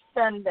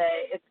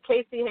Sunday. It's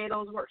Casey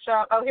Hadel's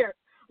workshop. Oh, here.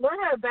 Learn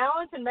how to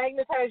balance and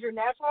magnetize your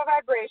natural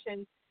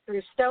vibration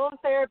through stone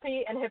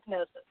therapy and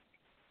hypnosis.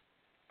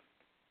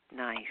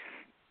 Nice.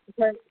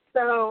 Okay.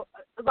 So,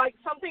 like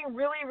something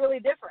really, really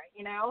different,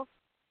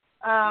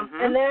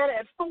 And then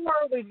at 4,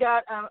 we've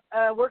got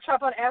a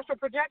workshop on astral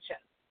projection.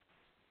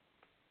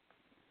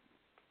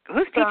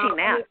 Who's teaching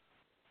that?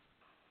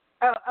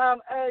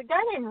 A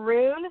guy named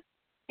Rune.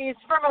 He's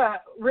from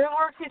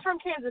RuneWorks. He's from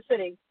Kansas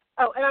City.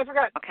 Oh, and I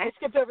forgot. Okay. I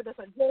skipped over this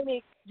one.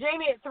 Jamie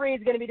at 3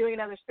 is going to be doing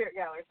another spirit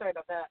gallery. Sorry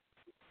about that.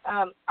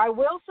 I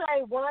will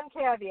say one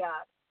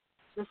caveat.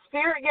 The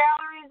spirit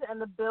galleries and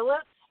the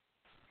billets,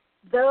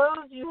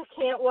 those you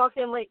can't walk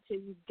in late to.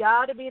 You've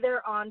got to be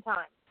there on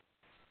time.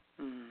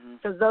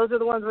 Because those are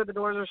the ones where the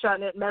doors are shut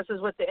and it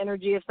messes with the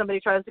energy if somebody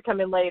tries to come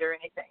in late or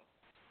anything.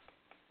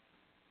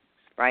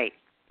 Right.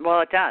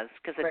 Well, it does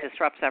because it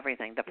disrupts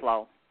everything, the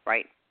flow,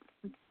 right?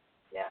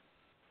 Yeah.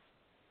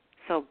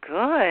 So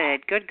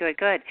good.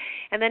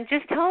 And then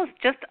just tell us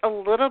just a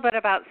little bit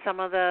about some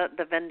of the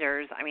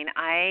vendors. I mean,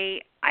 I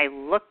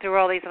looked through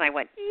all these and I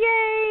went,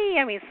 yay!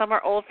 I mean, some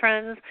are old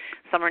friends,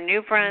 some are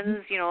new friends.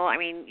 I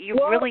mean,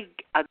 really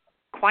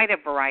quite a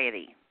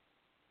variety.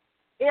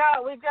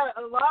 Yeah, we've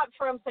got a lot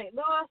from St.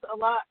 Louis, a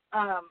lot.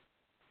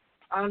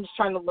 I'm just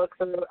trying to look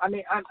through. I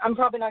mean, I'm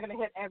probably not going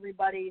to hit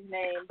everybody's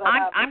name, but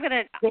I'm going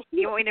to.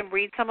 You want me to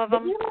read some of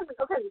them? Healers,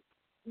 okay.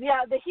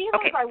 Yeah, the healers.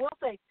 Okay. I will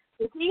say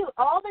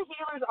all the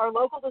healers are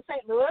local to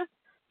St. Louis.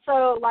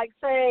 So, like,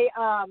 say,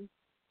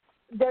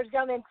 there's a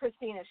gal named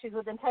Christina. She's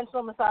with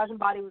Intentional Massage and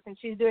Body Work, and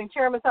she's doing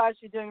chair massage.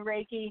 She's doing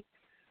Reiki.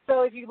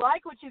 So, if you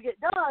like what you get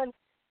done,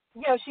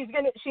 she's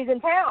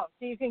in town,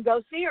 so you can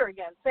go see her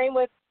again. Same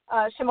with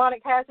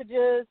shamanic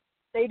passages.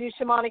 They do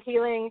shamanic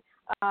healing,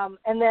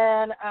 and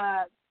then.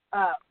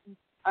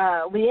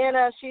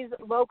 Leanna, she's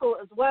local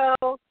as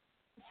well,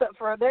 so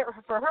for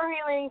her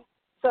healing.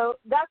 So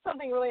that's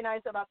something really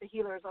nice about the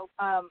healers.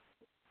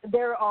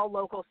 They're all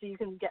local, so you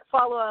can get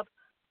follow-up.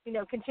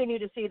 continue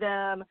to see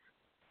them,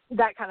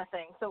 that kind of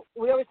thing. So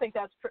we always think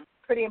that's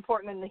pretty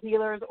important in the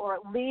healers, or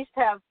at least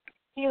have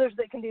healers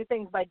that can do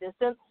things by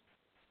distance.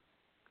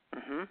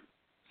 Mhm.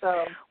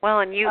 So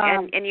well, and you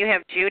and you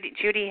have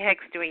Judy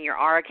Hicks doing your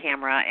aura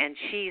camera, and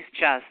she's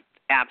just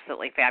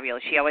absolutely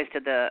fabulous. She always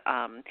did the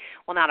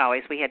well, not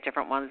always. We had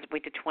different ones. We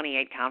did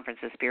 28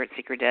 conferences, Spirit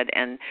Seeker did,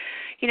 and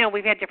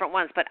we've had different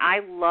ones. But I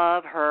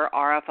love her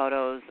aura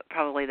photos,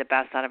 probably the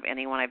best out of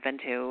anyone I've been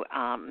to,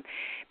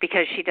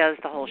 because she does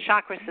the whole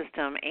chakra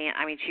system, and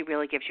I mean, she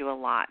really gives you a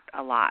lot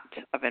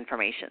of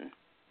information.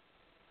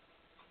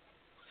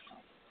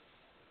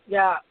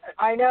 Yeah,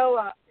 I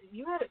know.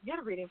 You had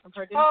a reading from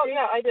her, didn't you? Oh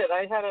yeah, I did.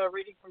 I had a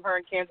reading from her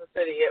in Kansas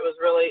City. It was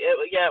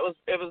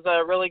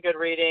a really good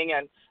reading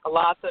and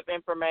lots of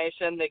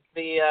information.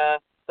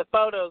 The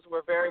photos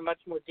were very much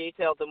more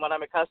detailed than what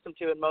I'm accustomed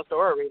to in most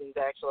aura readings,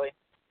 actually.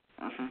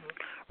 Mm-hmm.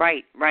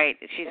 Right.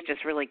 She's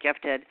just really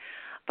gifted.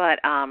 But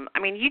I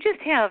mean, you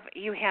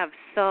have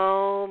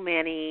so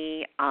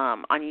many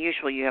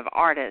unusual. You have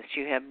artists.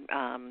 You have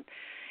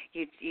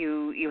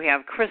you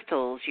have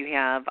crystals.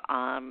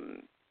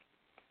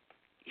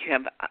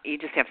 You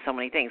just have so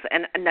many things.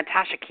 And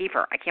Natasha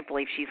Kiefer, I can't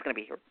believe she's going to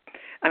be here.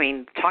 I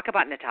mean, talk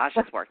about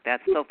Natasha's work.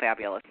 That's so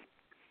fabulous.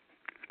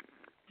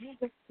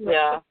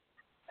 Yeah,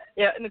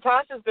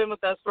 Natasha's been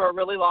with us for a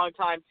really long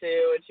time,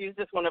 too, and she's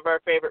just one of our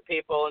favorite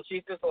people, and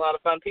she's just a lot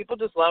of fun. People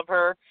just love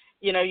her.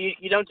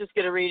 You don't just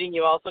get a reading,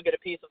 you also get a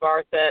piece of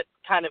art that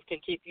kind of can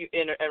keep you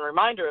in a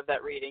reminder of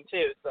that reading,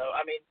 too. So,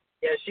 I mean,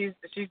 yeah, she's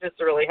just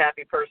a really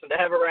happy person to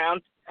have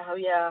around. Oh,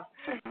 yeah.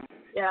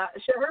 Yeah,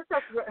 her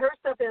stuff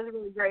is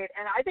really great,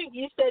 and I think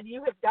you said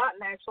you have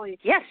gotten actually.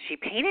 Yes, she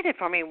painted it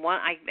for me.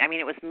 I mean,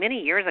 it was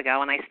many years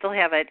ago, and I still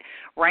have it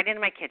right in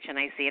my kitchen.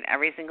 I see it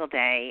every single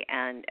day,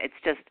 and it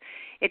just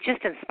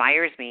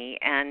inspires me.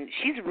 And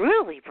she's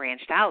really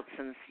branched out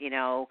since she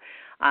was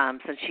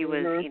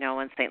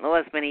in St.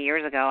 Louis many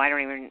years ago. I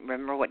don't even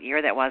remember what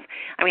year that was.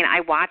 I mean,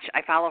 I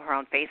follow her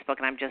on Facebook,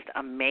 and I'm just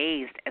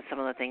amazed at some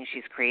of the things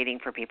she's creating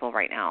for people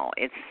right now.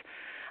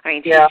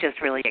 She's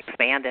just really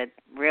expanded.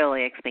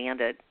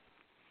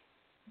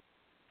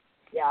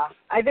 Yeah,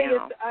 I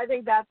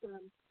think that's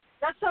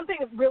something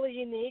really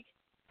unique.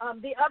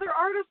 The other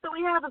artist that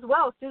we have as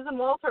well, Susan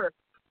Walter,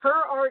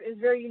 her art is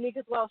very unique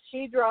as well.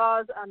 She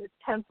draws it's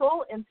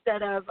pencil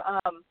instead of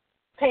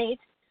paint,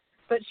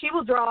 but she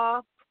will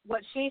draw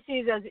what she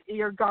sees as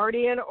your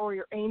guardian or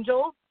your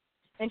angel,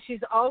 and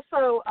she's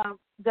also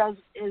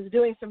is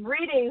doing some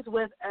readings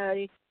with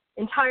a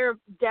entire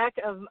deck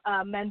of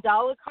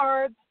mandala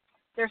cards.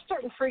 There's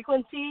certain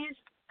frequencies,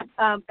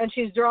 and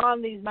she's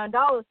drawn these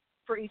mandalas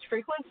for each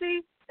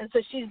frequency, and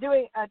so she's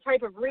doing a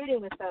type of reading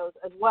with those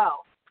as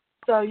well.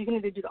 So you can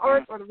either do the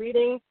art or the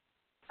reading.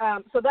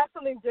 So that's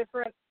something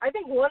different. I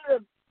think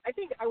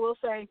I will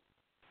say,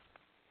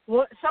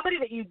 somebody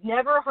that you'd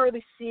never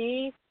hardly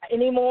see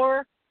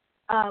anymore,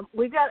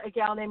 we've got a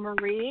gal named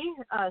Marie,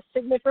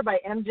 signature by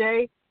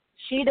MJ.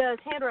 She does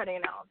handwriting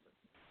analysis.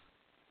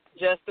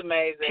 Just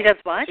amazing. She does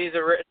what? She's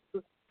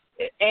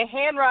a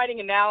handwriting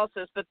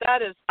analysis, but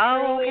that is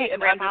truly an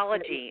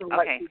graphology.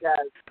 What she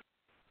does.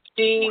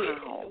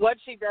 What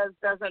she does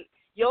doesn't.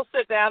 You'll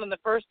sit down in the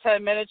first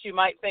 10 minutes, you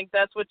might think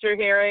that's what you're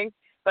hearing,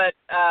 but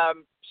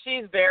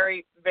she's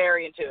very,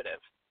 very intuitive.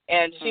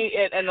 And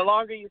and the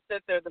longer you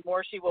sit there, the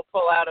more she will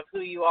pull out of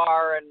who you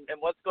are and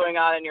what's going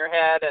on in your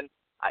head. And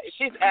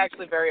she's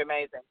actually very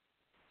amazing.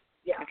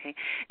 Yeah. Okay.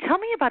 Tell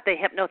me about the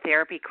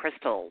hypnotherapy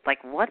crystal.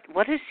 Like,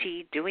 what is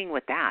she doing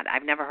with that?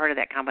 I've never heard of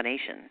that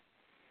combination.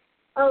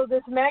 Oh,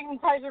 this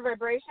magnetizer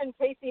vibration,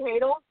 Casey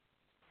Hadel.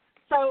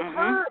 So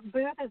her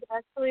booth is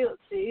actually,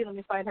 let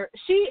me find her.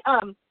 She,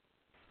 honestly,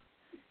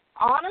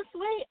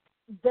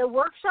 the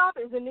workshop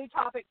is a new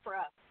topic for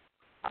us.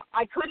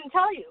 I couldn't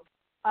tell you.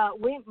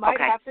 We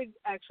might have to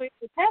actually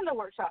attend the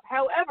workshop.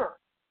 However,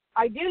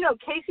 I do know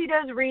Casey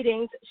does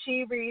readings.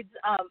 She reads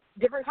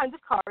different kinds of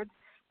cards,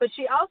 but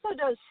she also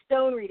does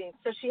stone readings.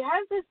 So she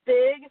has this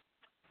big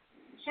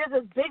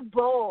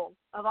bowl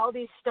of all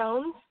these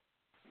stones,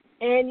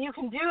 and you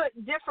can do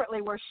it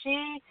differently where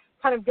she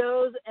kind of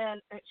goes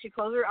and she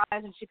closes her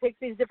eyes and she picks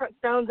these different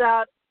stones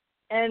out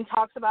and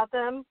talks about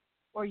them,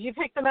 or you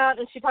pick them out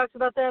and she talks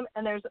about them.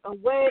 And there's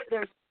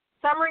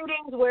some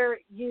readings where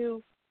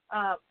you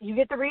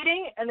get the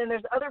reading, and then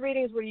there's other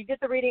readings where you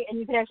get the reading and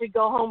you can actually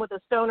go home with a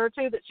stone or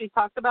two that she's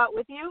talked about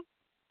with you.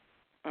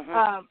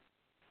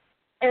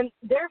 And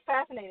they're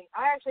fascinating.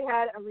 I actually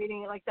had a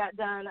reading like that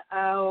done, 2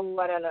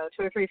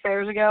 or 3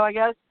 fairs ago, I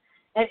guess.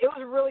 And it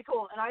was really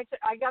cool. And I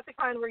got the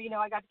kind where,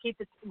 I got to keep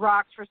the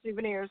rocks for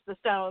souvenirs, the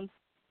stones.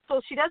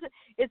 So she doesn't,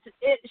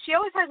 she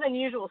always has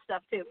unusual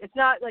stuff too. It's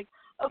not like,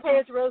 okay,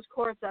 it's rose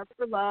quartz, that's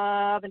for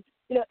love. And,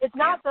 it's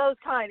not those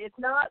kind. It's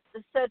not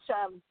such,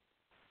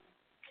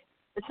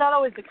 it's not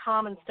always the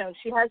common stone.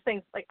 She has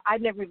things like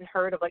I'd never even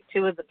heard of, like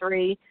 2 of the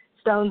 3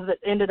 stones that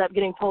ended up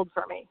getting pulled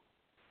for me.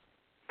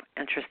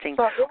 Interesting.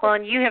 So Well,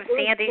 and you have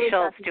Sandy really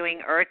Schultz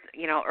fascinating. doing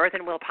earth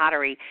and wheel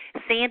pottery.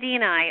 Sandy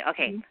and I,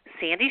 okay,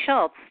 Sandy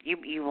Schultz,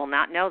 you will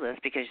not know this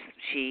because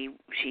she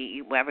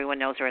everyone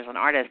knows her as an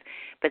artist,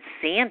 but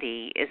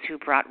Sandy is who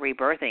brought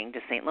rebirthing to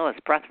St. Louis,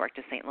 breathwork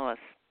to St. Louis.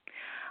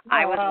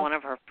 I was one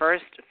of her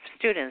first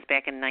students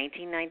back in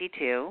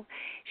 1992.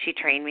 She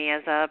trained me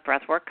as a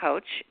breathwork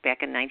coach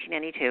back in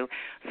 1992.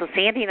 So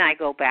Sandy and I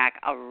go back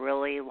a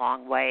really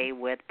long way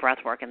with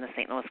breathwork in the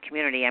St. Louis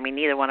community. I mean,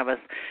 neither one of us,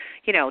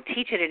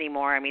 teach it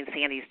anymore. I mean,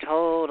 Sandy's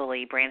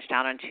totally branched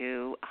out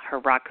into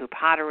her raku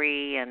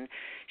pottery, and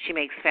she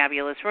makes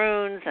fabulous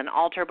runes and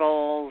altar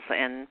bowls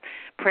and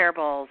prayer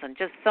bowls and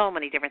just so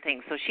many different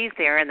things. So she's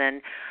there. And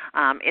then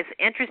it's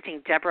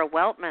interesting, Deborah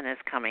Weltman is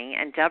coming,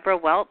 and Deborah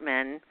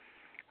Weltman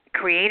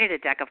created a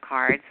deck of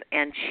cards,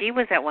 and she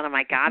was at one of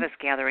my goddess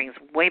gatherings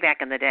way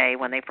back in the day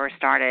when they first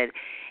started.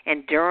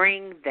 And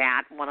during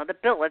that, one of the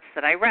billets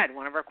that I read,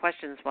 one of her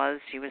questions was,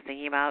 she was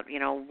thinking about,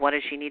 what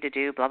does she need to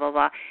do, blah, blah,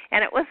 blah.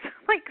 And it was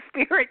like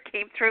Spirit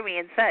came through me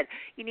and said,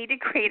 you need to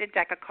create a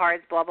deck of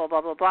cards, blah, blah,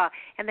 blah, blah, blah.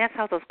 And that's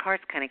how those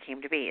cards kind of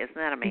came to be. Isn't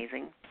that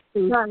amazing?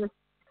 She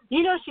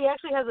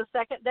actually has a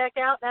second deck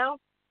out now?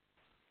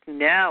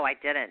 No, I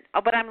didn't.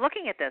 Oh, but I'm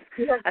looking at this.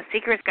 Yeah. A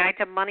Seeker's Guide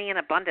to Money and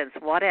Abundance.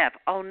 What if?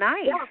 Oh,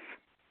 nice.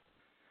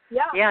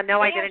 Yeah. Yeah,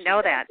 no, I didn't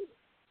know that.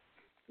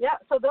 Yeah,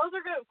 so those are,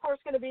 of course,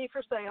 going to be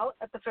for sale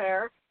at the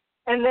fair.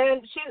 And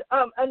then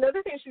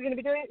another thing she's going to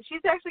be doing,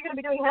 she's actually going to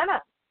be doing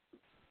henna.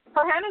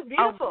 Her henna's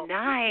beautiful. Oh,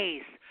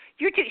 nice.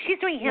 She's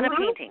doing henna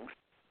paintings.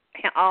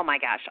 Oh, my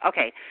gosh.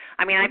 Okay.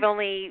 I mean, I've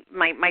only,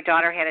 my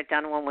daughter had it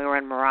done when we were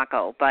in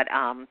Morocco, but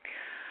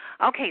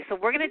okay, so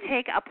we're going to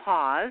take a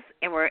pause,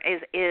 and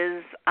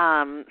is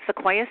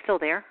Sequoia still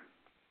there?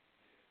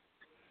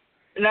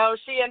 No,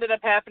 she ended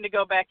up having to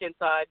go back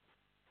inside.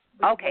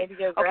 Okay.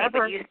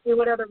 But you see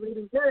what other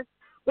readers do.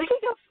 We can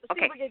go see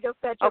if we can go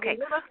fetch a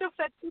reader. Let's go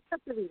fetch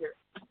a reader.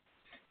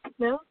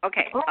 No?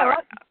 Okay. All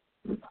right.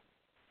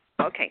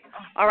 Okay.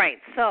 All right.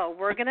 So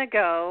we're going to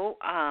go,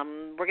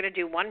 we're going to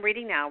do one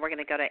reading now. We're going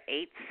to go to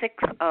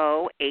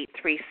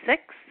 860-836.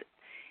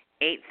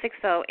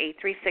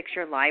 860-836.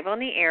 You're live on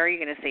the air.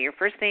 You're going to say your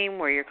first name,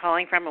 where you're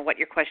calling from, and what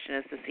your question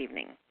is this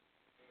evening.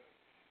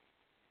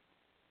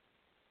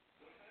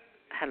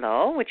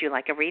 Hello, would you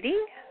like a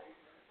reading?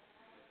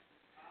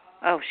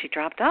 Oh, she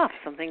dropped off.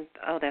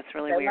 That's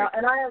really weird.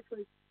 And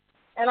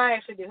I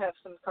actually do have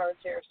some cards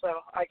here,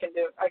 so I can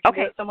do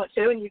it somewhat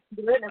too, and you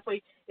can do it. And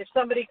if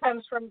somebody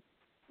comes from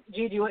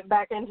Judy went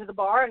back into the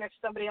bar, and if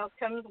somebody else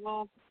comes,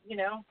 we'll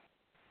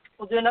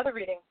do another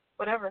reading,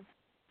 whatever.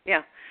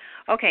 Yeah.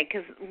 Okay,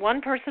 because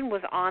one person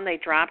was on, they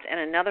dropped, and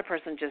another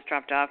person just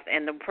dropped off,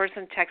 and the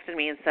person texted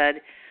me and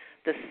said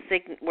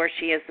where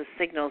she is, the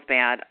signal's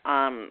bad.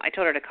 I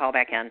told her to call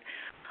back in.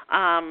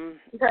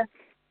 Okay.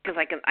 Because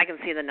I can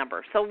see the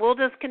number. So we'll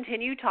just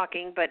continue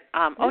talking, but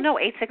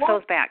 860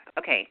 is back.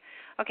 Okay,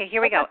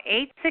 here we go.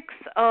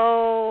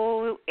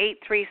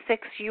 860-836,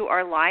 you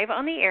are live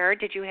on the air.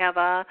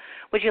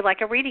 Would you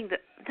like a reading?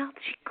 No,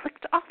 she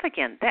clicked off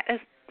again.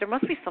 There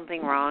must be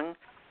something wrong.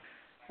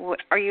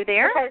 Are you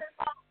there? Okay.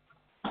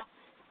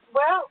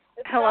 Well,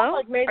 it sounds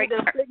like maybe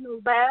the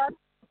signal's bad.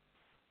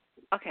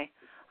 Okay.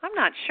 I'm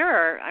not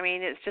sure. I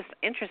mean, it's just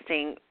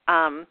interesting.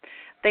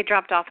 They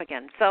dropped off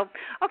again. So,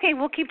 okay,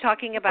 we'll keep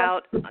talking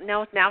about,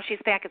 no, now she's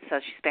back. It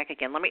says she's back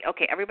again.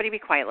 Everybody be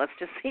quiet. Let's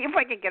just see if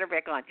I can get her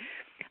back on.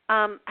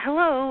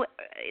 Hello,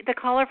 the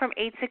caller from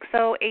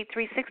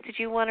 860-836. Did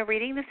you want a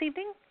reading this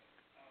evening?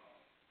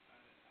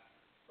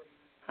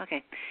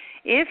 Okay.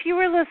 If you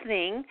were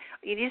listening,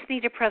 you just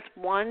need to press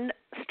 1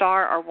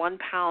 star or 1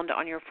 pound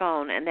on your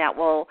phone, and that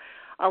will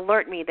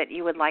alert me that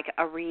you would like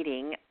a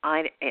reading.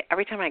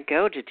 Every time I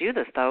go to do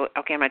this, though,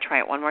 okay, I'm going to try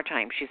it one more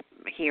time.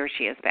 He or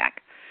she is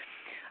back.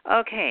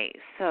 Okay,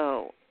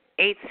 so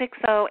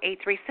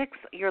 860-836,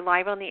 you're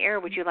live on the air.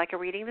 Would you like a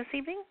reading this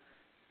evening?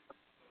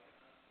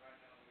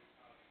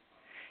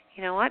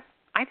 You know what?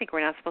 I think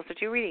we're not supposed to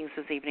do readings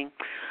this evening.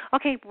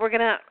 Okay, we're going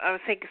to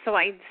so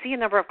I see a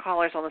number of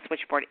callers on the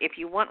switchboard. If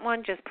you want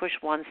one, just push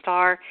 1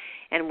 star,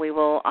 and we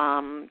will,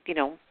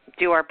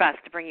 do our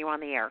best to bring you on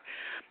the air.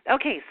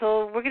 Okay,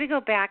 so we're going to go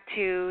back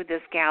to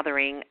this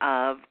gathering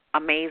of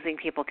amazing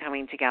people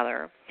coming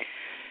together.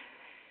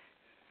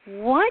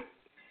 What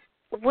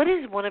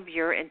is one of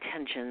your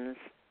intentions?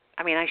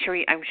 I mean, I'm sure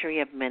you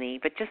have many,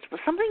 but just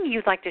something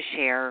you'd like to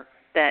share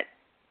that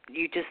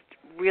you just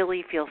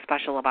really feel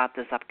special about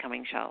this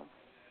upcoming show.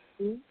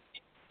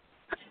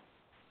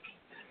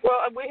 Well,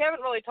 we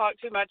haven't really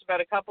talked too much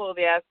about a couple of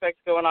the aspects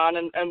going on,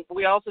 and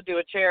we also do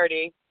a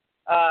charity.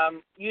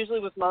 Usually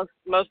with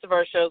most of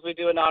our shows, we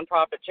do a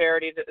nonprofit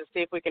charity to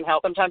see if we can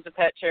help. Sometimes a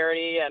pet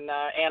charity, and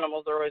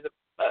animals are always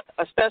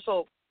a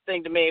special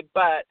thing to me,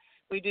 but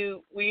we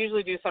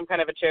usually do some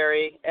kind of a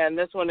charity, and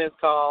this one is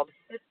called...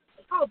 It's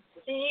called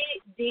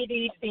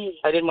CDDC.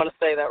 I didn't want to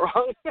say that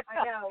wrong.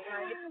 I know,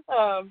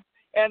 right?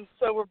 And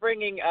so we're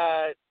bringing...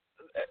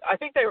 I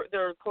think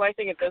they're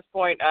collecting at this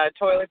point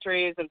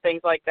toiletries and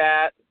things like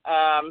that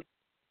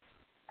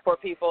for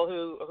people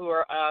who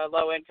are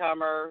low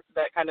income or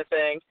that kind of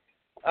thing.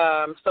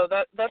 So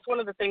that's one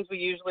of the things we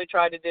usually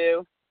try to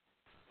do.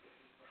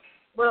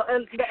 Well,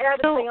 and the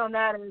added thing on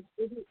that is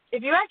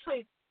if you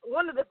actually,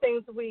 one of the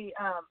things we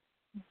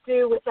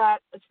do with that,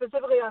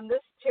 specifically on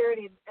this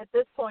charity at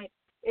this point,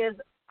 is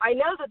I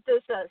know that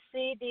this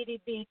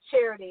CDDB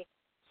charity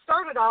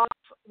started off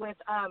with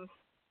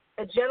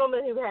a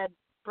gentleman who had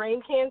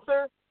brain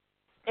cancer,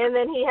 and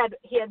then he had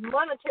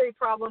monetary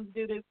problems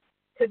due to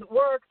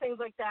work, things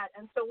like that.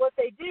 And so what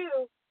they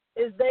do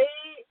is they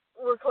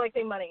were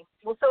collecting money.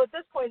 Well, so at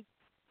this point,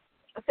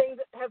 things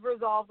have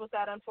resolved with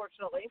that,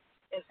 unfortunately.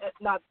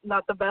 It's not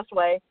the best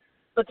way,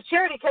 but the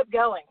charity kept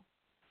going.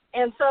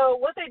 And so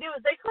what they do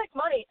is they collect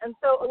money. And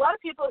so a lot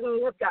of people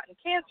who have gotten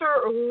cancer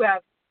or who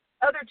have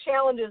other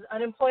challenges,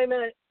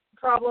 unemployment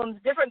problems,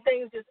 different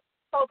things, just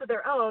fault of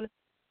their own,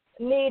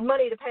 need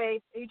money to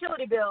pay a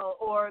utility bill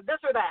or this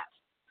or that.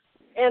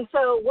 And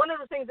so one of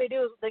the things they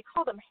do is they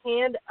call them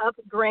hand-up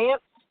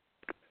grants.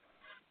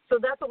 So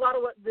that's a lot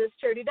of what this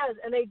charity does.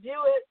 And they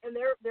do it, and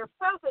their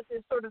focus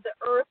is sort of the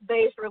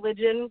earth-based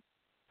religion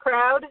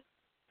crowd,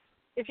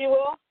 if you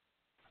will.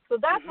 So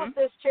that's what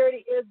this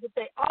charity is. But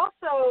they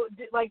also,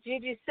 like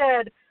Gigi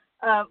said,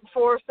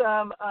 for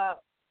some,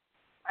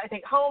 I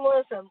think,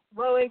 homeless and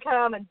low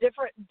income and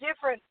different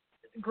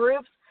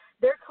groups,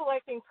 they're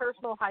collecting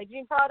personal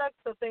hygiene products,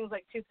 so things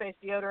like toothpaste,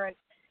 deodorant,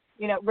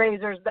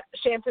 razors,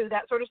 shampoo,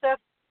 that sort of stuff.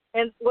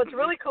 And what's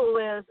really cool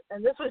is,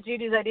 and this was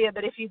Gigi's idea,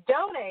 but if you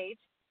donate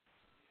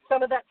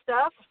some of that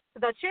stuff to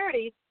that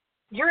charity,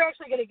 you're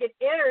actually going to get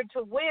entered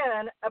to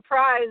win a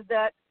prize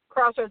that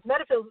Crossroads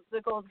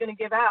Metaphysical is going to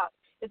give out.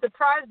 It's a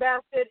prize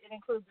basket. It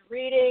includes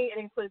reading. It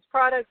includes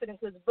products. It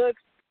includes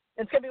books.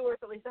 And it's going to be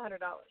worth at least $100.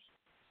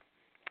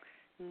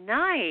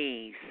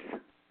 Nice.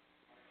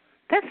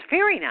 That's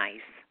very nice.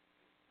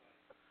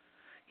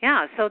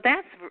 Yeah, so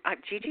that's,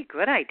 Gigi,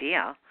 good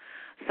idea.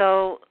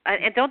 So,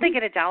 and don't they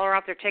get $1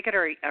 off their ticket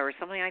or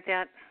something like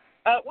that?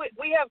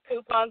 We have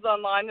coupons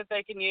online that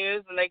they can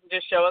use, and they can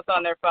just show us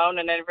on their phone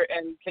and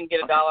can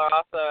get $1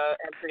 off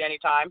entry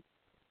anytime.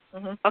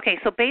 Okay,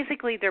 so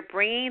basically they're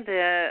bringing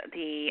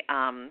the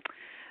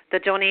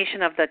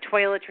donation of the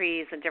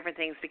toiletries and different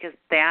things, because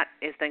that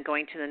is then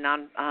going to the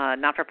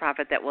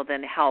not-for-profit that will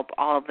then help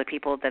all of the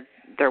people that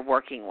they're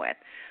working with.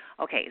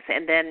 Okay, so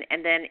and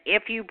then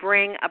if you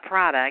bring a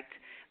product,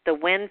 the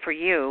win for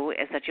you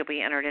is that you'll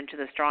be entered into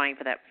this drawing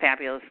for that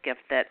fabulous gift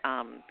that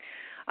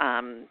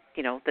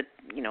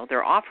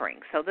they're offering.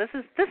 So this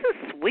is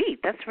sweet.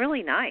 That's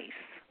really nice.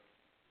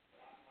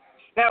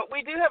 Now,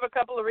 we do have a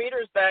couple of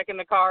readers back in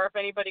the car if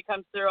anybody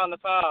comes through on the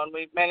phone.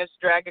 We've managed to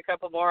drag a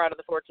couple more out of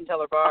the fortune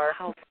teller bar. Oh,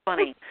 how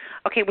funny.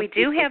 Okay, we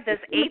do have this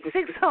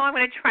 860. I'm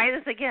going to try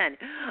this again.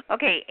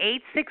 Okay,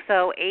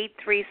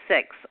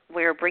 860-836.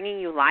 We're bringing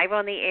you live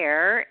on the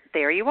air.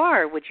 There you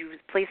are. Would you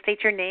please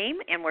state your name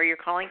and where you're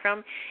calling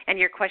from and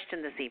your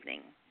question this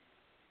evening?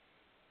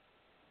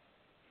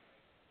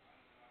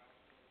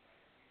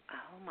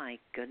 Oh, my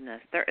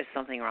goodness. There is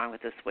something wrong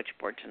with this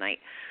switchboard tonight.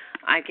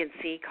 I can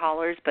see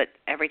callers, but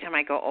every time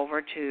I go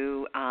over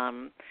to,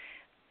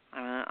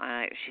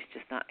 she's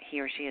just not, he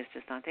or she is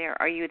just not there.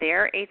 Are you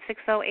there,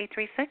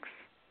 860-836?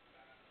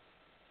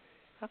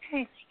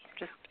 Okay.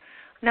 Just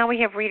now we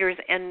have readers,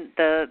 and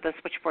the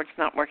switchboard's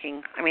not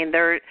working. I mean,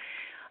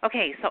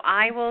 okay, so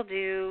I will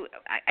do,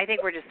 I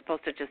think we're just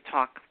supposed to just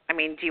talk. I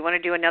mean, do you want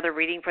to do another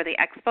reading for the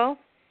expo,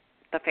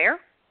 the fair?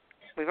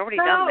 We've already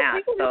done that.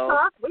 We can just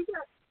talk.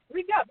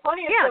 We've got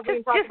plenty of stuff we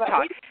can talk about.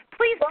 Talk.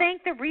 Please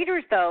thank the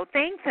readers, though.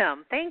 Thank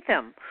them.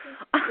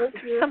 There's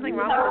something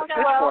wrong with the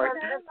switchboard.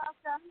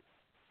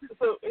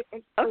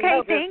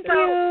 Okay, thank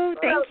you.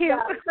 Thank you.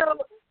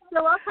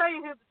 So I'll tell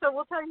you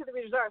we'll tell you who the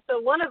readers are. So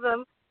one of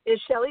them is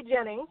Shelley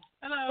Jennings.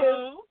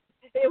 Hello.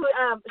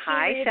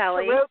 Hi, reads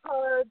Shelley. Tarot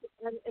cards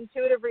and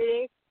intuitive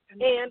reading,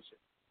 and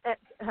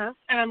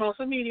I'm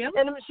also medium.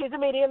 And she's a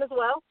medium as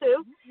well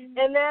too.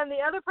 And then the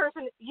other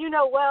person you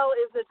know well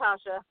is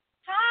Natasha.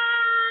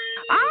 Hi.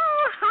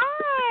 Oh,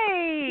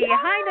 hi. Yay!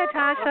 Hi,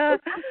 Natasha.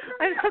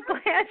 I'm so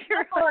glad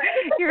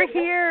you're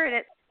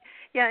here.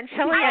 And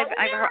Shelley,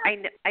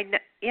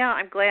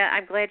 I'm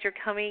glad you're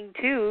coming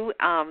too.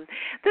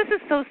 This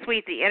is so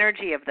sweet, the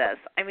energy of this.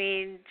 I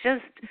mean,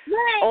 just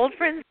old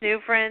friends, new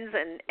friends,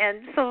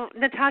 and so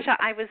Natasha,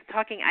 I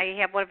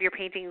have one of your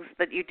paintings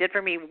that you did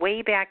for me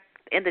way back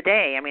in the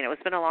day. I mean,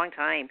 it's been a long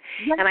time,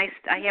 and I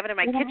have it in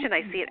my kitchen.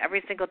 I see it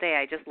every single day.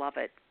 I just love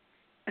it.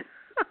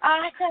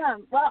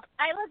 Awesome. Well,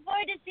 I look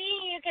forward to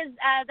seeing you because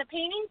the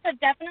paintings have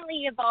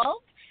definitely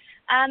evolved.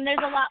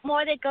 There's a lot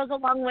more that goes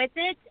along with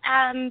it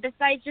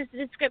besides just a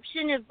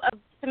description of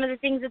some of the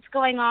things that's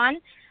going on.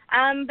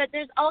 But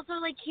there's also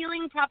like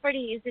healing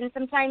properties and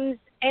sometimes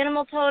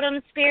animal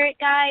totems, spirit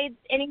guides,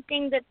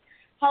 anything that's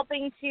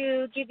helping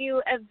to give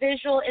you a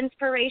visual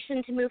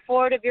inspiration to move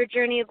forward of your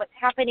journey of what's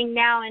happening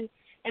now and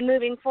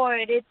moving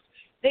forward.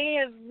 They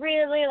have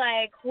really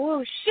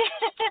whoosh,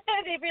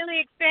 they've really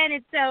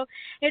expanded. So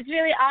it's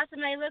really awesome.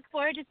 I look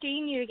forward to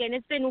seeing you again.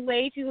 It's been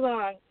way too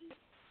long.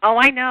 Oh,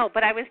 I know,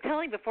 but I was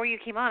telling before you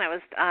came on, I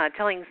was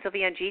telling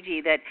Sylvia and Gigi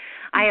that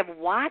I have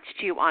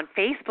watched you on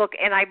Facebook,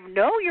 and I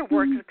know your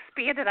work's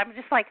expanded. I'm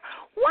just like,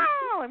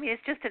 wow. I mean,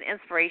 it's just an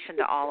inspiration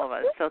to all of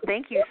us. So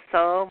thank you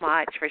so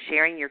much for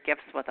sharing your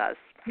gifts with us.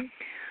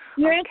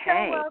 You're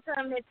Okay. so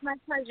welcome. It's my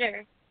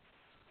pleasure.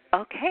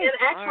 Okay. And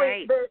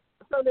actually, all right.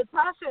 so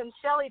Natasha and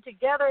Shelley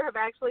together have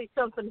actually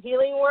done some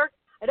healing work.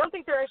 I don't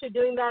think they're actually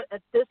doing that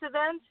at this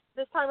event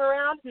this time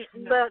around,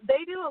 but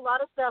they do a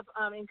lot of stuff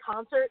in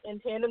concert, in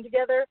tandem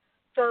together.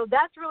 So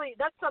that's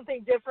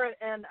something different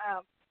and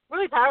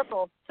really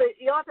powerful. So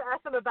you'll have to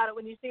ask them about it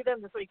when you see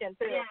them this weekend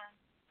too. Yeah.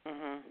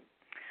 Mhm.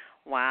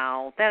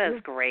 Wow, that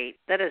is great.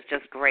 That is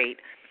just great.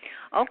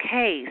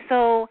 Okay,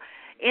 so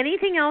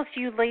anything else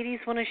you ladies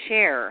want to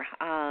share?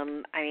 I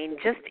mean,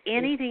 just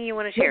anything you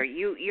want to share.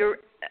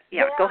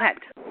 Yeah, go ahead.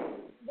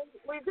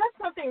 We've got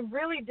something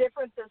really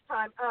different this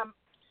time.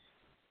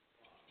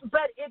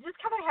 But it just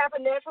kind of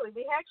happened naturally.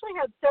 We actually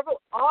had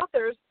several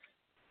authors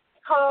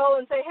call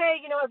and say,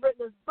 hey, I've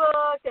written this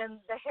book,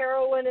 and the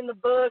heroine in the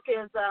book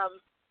is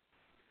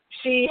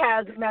she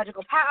has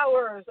magical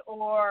powers,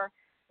 or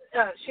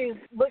she's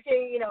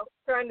looking,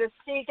 trying to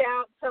seek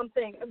out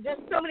something,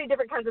 just so many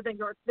different kinds of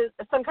things, or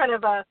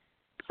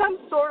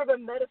some sort of a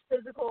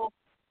metaphysical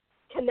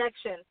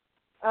connection.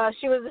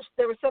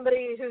 There was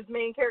somebody whose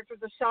main character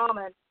was a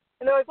shaman,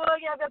 and they're like, well,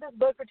 yeah, I've got this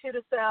book or two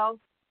to sell.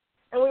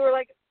 And we were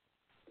like,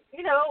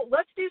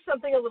 let's do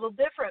something a little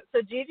different.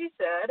 So Gigi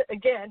said,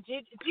 again,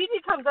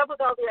 Gigi comes up with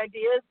all the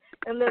ideas,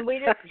 and then we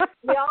all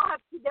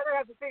have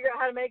to figure out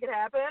how to make it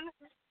happen.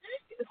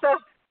 So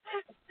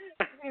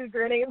he's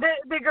grinning.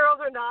 The girls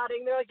are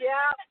nodding. They're like,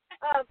 yeah.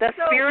 The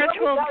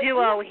spiritual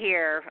duo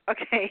here.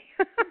 Okay.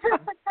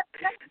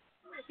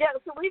 Yeah,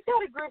 so we've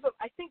got a group of,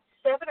 I think,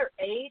 7 or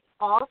 8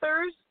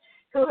 authors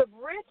who have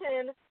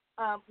written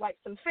like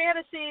some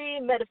fantasy,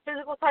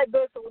 metaphysical type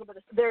books, a little bit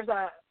of,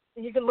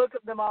 you can look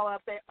them all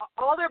up.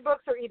 All their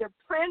books are either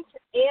print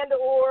and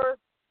or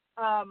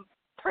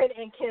print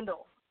and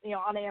Kindle,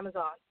 on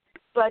Amazon.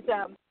 But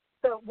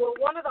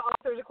one of the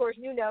authors, of course,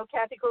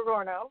 Kathy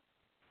Cogorno.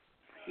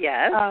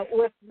 Yes.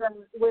 With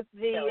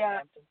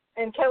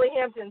and Kelly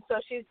Hampton. So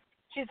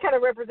she's kind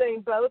of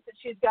representing both.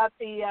 She's got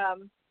the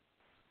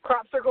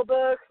crop circle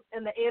book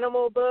and the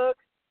animal book,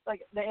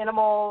 like the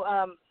animal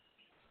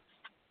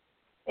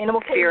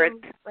spirit,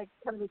 kingdom, like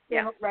kind of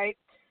the right.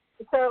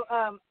 So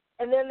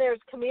and then there's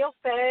Camille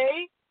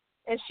Faye,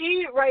 and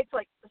she writes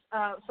like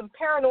some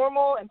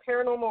paranormal and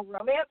paranormal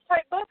romance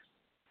type books.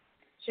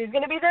 She's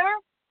going to be there.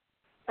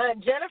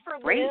 Jennifer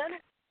Lynn.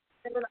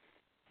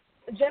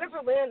 Jennifer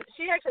Lynn,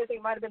 she actually, I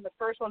think, might have been the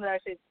first one that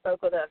actually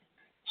spoke with us.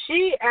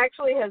 She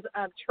actually has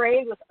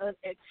trained with an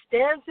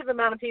extensive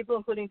amount of people,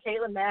 including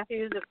Caitlin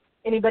Matthews, if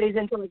anybody's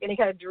into like any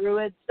kind of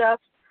druid stuff.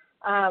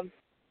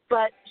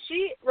 But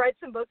she writes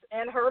some books,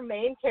 and her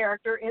main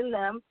character in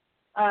them,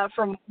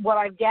 from what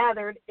I've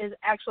gathered, is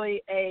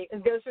actually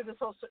it goes through this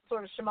whole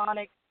sort of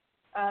shamanic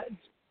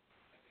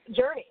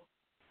journey.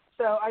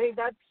 So I think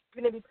that's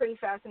going to be pretty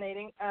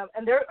fascinating.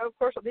 And of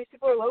course, these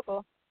people are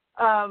local.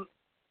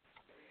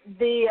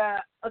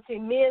 Let's see,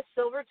 Mia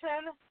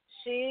Silverton,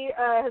 she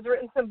has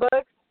written some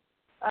books,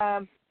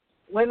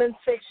 women's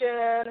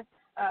fiction.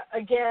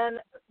 Again,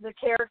 the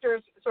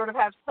characters sort of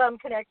have some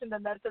connection to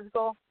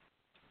metaphysical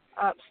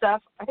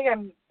stuff. I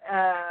think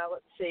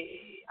let's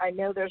see, I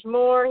know there's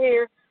more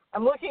here.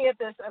 I'm looking at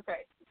this.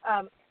 Okay.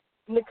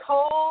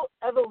 Nicole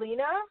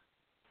Evelina,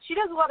 she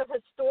does a lot of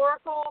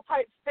historical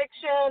type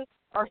fiction,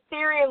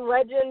 Arthurian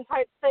legend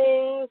type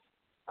things.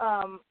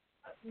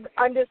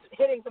 I'm just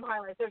hitting some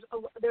highlights.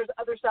 There's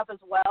other stuff as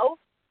well.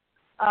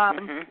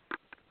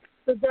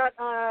 We've got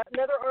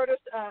another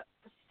artist,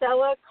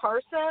 Stella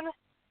Carson,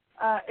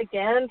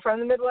 again from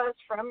the Midwest,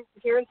 from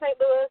here in St.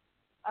 Louis.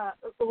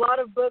 A lot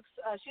of books.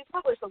 She's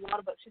published a lot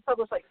of books. She's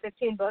published like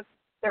 15 books.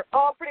 They're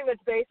all pretty much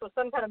based with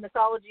some kind of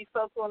mythology,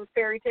 folklore,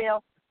 fairy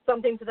tale,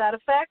 something to that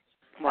effect.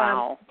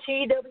 Wow.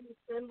 T.W.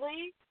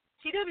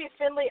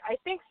 Findley, I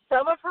think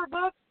some of her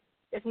books,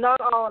 if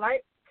not all, and I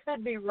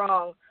could be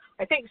wrong,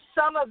 I think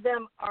some of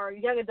them are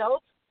young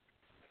adults.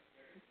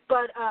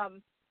 But,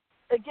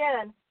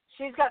 again,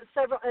 she's got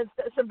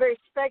some very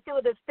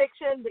speculative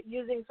fiction, but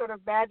using sort of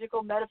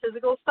magical,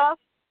 metaphysical stuff.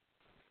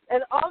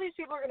 And all these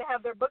people are going to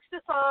have their books to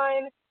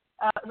sign,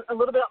 a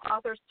little bit of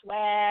author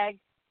swag,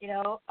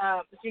 so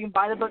you can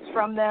buy the books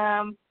from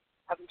them,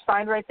 have them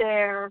signed right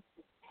there.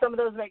 Some of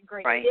those make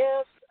great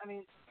gifts. I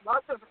mean, I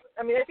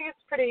think it's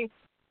pretty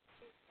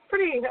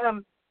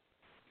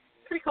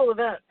cool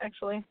event,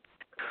 actually.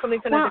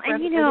 Something kind of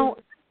different. And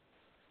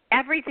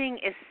everything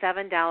is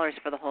 $7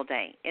 for the whole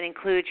day. It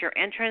includes your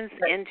entrance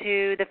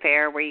into the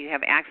fair, where you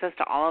have access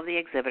to all of the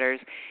exhibitors.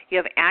 You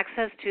have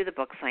access to the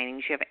book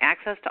signings. You have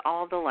access to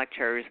all of the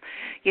lectures.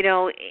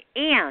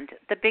 And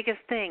the biggest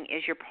thing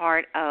is you're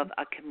part of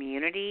a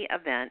community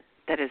event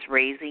that is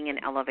raising and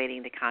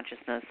elevating the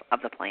consciousness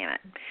of the planet.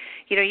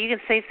 You know, you can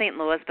say St.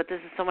 Louis, but this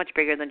is so much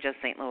bigger than just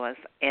St. Louis.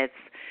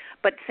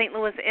 But St.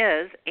 Louis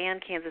is,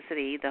 and Kansas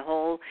City,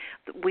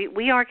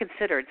 we are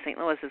considered, St.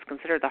 Louis is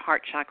considered the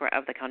heart chakra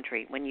of the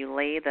country. When you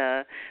lay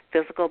the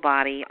physical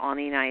body on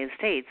the United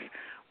States,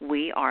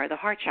 we are the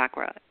heart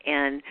chakra.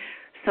 And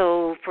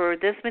so for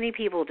this many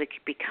people to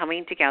be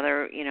coming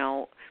together,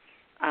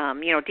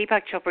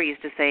 Deepak Chopra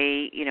used to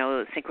say,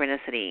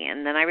 synchronicity.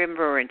 And then I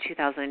remember in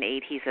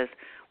 2008 he says,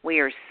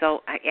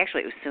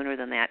 actually it was sooner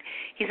than that.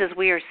 He says,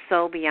 we are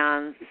so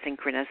beyond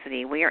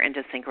synchronicity. We are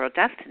into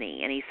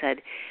synchrodestiny. And he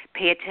said,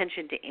 pay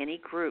attention to any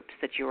groups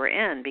that you are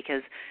in,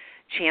 because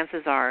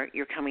chances are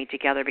you're coming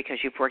together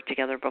because you've worked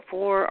together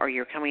before, or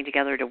you're coming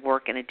together to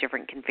work in a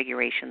different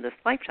configuration this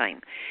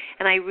lifetime.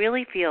 And I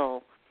really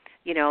feel,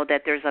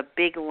 that there's a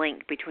big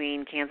link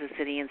between Kansas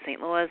City and St.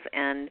 Louis,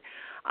 and,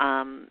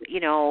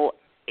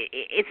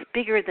 it's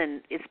bigger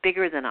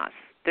than us.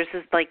 There's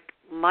this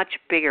much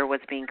bigger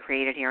what's being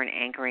created here and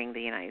anchoring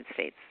the United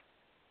States.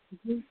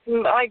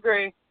 Mm-hmm. I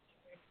agree.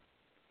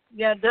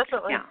 Yeah,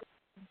 definitely. Yeah.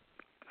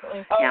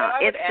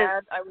 I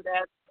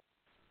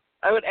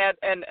would add,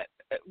 and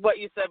what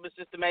you said was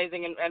just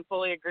amazing, and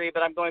fully agree.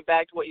 But I'm going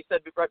back to what you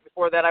said right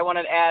before that. I want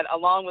to add,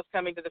 along with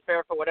coming to the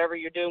fair for whatever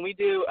you're doing, we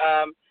do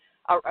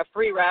a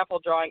free raffle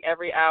drawing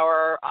every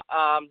hour.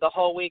 The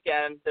whole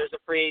weekend there's a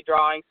free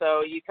drawing.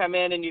 So you come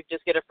in and you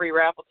just get a free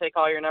raffle. Take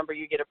all your number,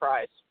 you get a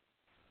prize.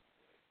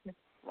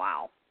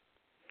 Wow.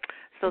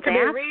 So it could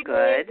that's be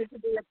good. It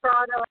could be a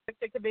product.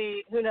 It could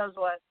be who knows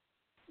what.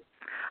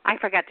 I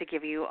forgot to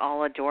give you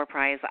all a door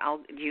prize.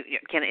 Is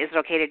it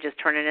okay to just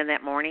turn it in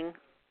that morning,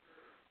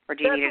 or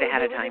do you need it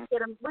ahead of time? We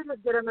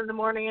just get them in the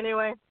morning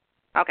anyway.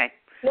 Okay.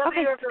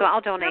 Nobody ever, so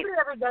I'll donate.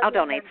 I'll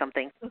donate them.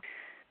 something.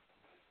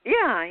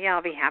 Yeah,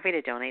 I'll be happy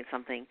to donate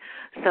something.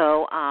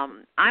 So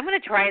I'm going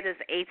to try this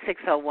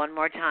 860 one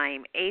more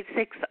time.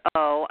 860,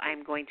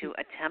 I'm going to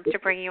attempt to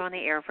bring you on the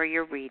air for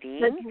your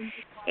reading.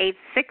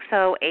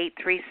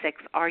 860-836,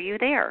 are you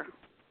there?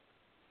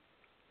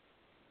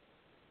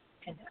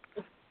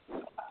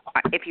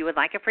 If you would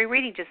like a free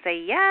reading, just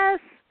say yes.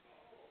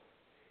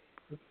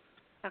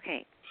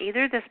 Okay,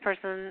 either this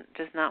person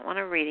does not want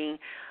a reading,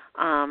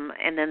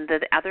 and then the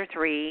other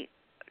three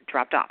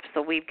dropped off.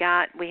 So we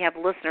have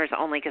listeners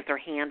only because their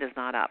hand is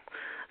not up.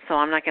 So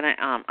I'm not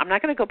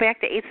gonna go back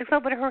to 860,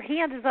 but her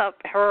hand is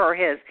up. Her or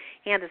his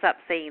hand is up,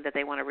 saying that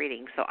they want a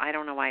reading. So I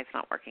don't know why it's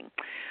not working.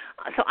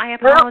 So I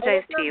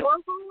apologize to you.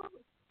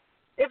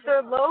 If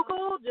they're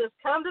local, just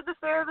come to the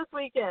fair this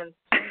weekend,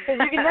 because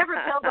you can never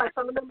tell by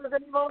phone numbers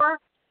anymore.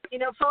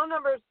 Phone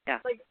numbers,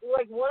 like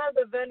one of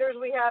the vendors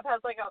we have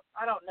has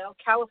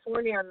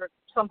California or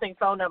something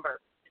phone number,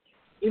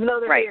 even though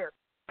they're here.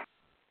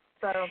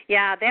 So,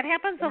 yeah, that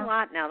happens a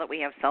lot now that we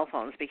have cell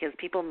phones, because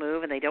people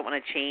move and they don't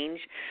want to change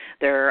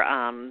their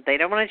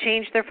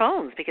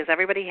phones, because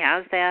everybody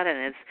has that,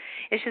 and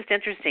it's just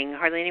interesting.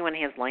 Hardly anyone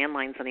has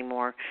landlines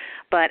anymore.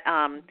 But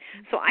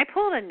so I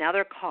pulled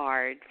another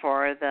card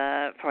for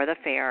the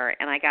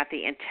fair, and I got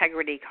the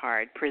integrity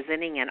card,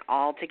 presenting an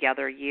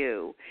all-together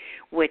you,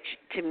 which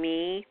to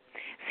me,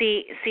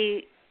 see.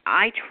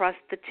 I trust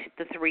the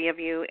three of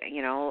you,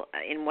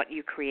 in what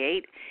you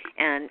create.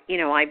 And,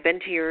 I've been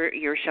to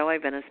your show.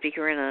 I've been a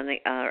speaker and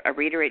a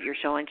reader at your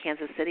show in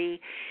Kansas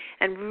City.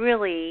 And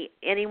really,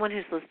 anyone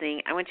who's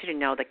listening, I want you to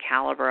know the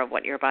caliber of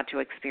what you're about to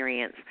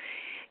experience.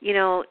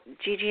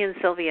 Gigi and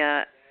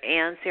Sylvia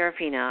and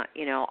Serafina,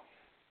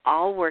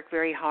 all work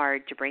very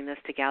hard to bring this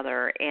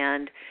together.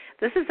 And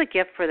this is a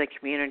gift for the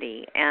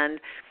community. And,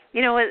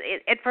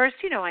 at first,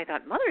 I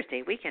thought, Mother's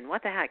Day weekend,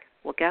 what the heck?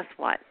 Well, guess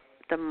what?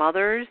 The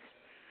mothers...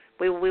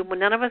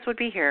 none of us would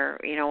be here,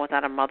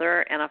 without a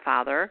mother and a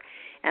father.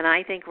 And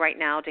I think right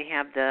now to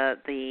have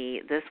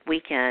this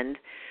weekend,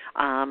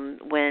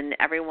 when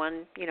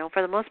everyone,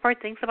 for the most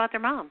part, thinks about their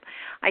mom,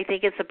 I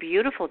think it's a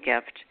beautiful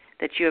gift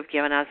that you have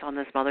given us on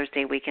this Mother's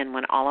Day weekend,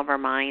 when all of our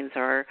minds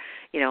are,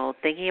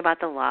 thinking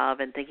about the love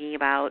and thinking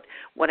about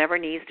whatever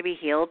needs to be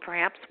healed,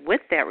 perhaps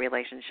with that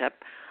relationship.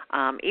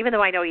 Even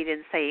though I know you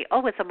didn't say,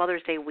 it's a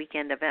Mother's Day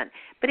weekend event,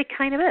 but it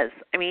kind of is.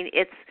 I mean,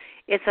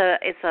 it's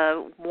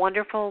a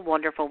wonderful,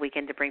 wonderful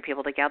weekend to bring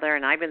people together.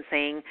 And I've been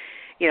saying,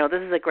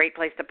 this is a great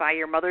place to buy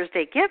your Mother's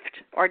Day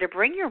gift, or to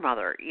bring your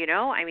mother.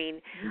 I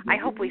mean, I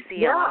hope we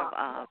see a lot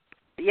of.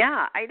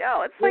 I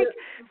know. It's like,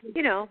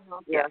 Yeah.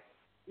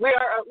 We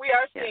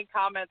are seeing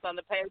comments on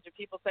the page of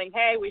people saying,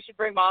 hey, we should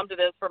bring Mom to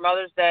this for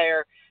Mother's Day,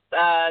 or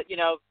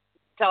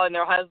telling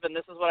their husband,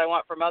 this is what I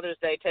want for Mother's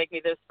Day, take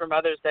me this for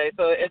Mother's Day.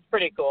 So it's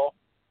pretty cool.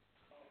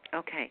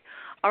 Okay.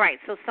 All right.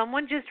 So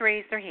someone just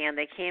raised their hand.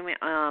 They came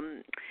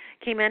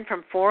in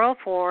from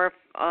 404.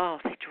 Oh,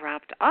 they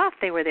dropped off.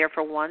 They were there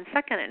for 1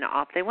 second and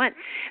off they went.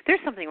 There's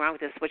something wrong with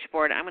this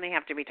switchboard. I'm going to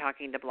have to be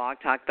talking to Blog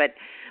Talk. But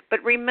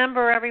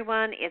remember,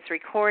 everyone, it's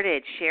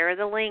recorded. Share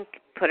the link.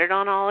 put it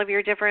on all of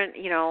your different,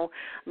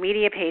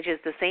 media pages.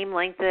 The same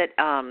link that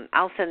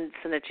I'll send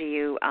it to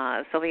you,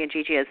 Sylvia and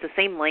Gigi. It's the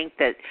same link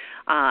that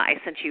I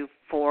sent you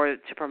to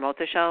promote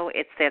the show.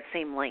 It's that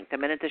same link. The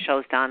minute the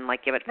show's done,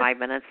 give it 5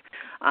 minutes,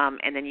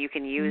 and then you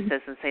can use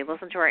this and say,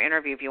 listen to our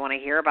interview if you want to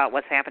hear about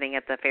what's happening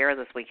at the fair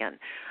this weekend.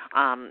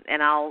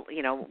 And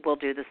we'll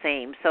do the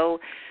same. So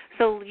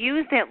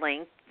use that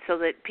link so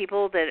that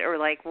people that are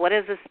like, what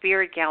is a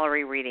spirit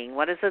gallery reading?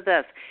 What is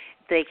this?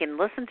 They can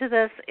listen to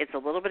this. It's a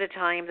little bit of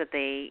time that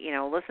they,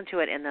 listen to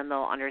it, and then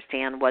they'll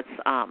understand what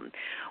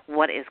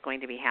is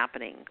going to be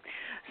happening.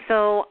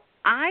 So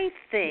I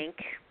think,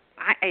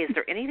 is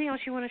there anything else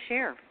you want to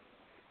share?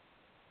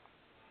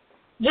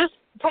 Just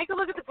take a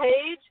look at the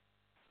page,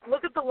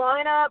 look at the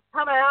lineup,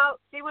 come out,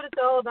 see what it's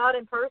all about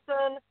in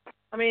person.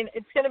 I mean,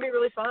 it's going to be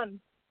really fun.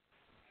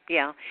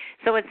 Yeah.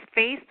 So it's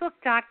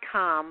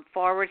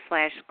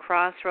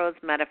facebook.com/Crossroads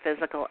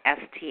Metaphysical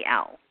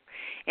STL.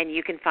 And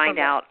you can find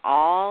out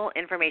all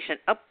information.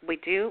 Oh, we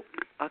do?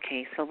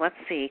 Okay, so let's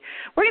see.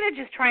 We're going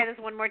to just try this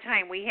one more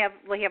time. We have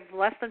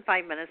less than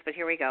 5 minutes, but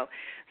here we go.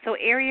 So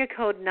area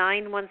code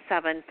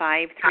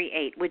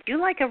 917538. Would you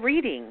like a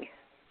reading?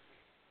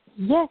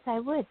 Yes, I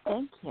would.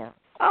 Thank you.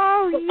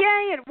 Oh,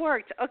 yay, it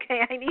worked.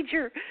 Okay, I need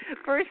your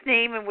first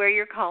name and where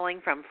you're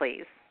calling from,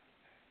 please.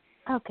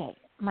 Okay,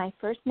 my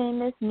first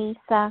name is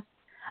Nisa.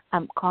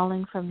 I'm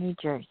calling from New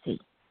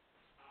Jersey.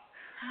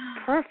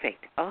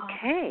 Perfect.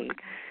 Okay.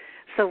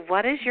 So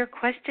what is your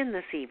question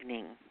this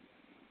evening?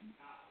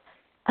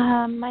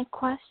 My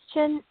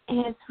question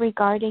is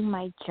regarding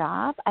my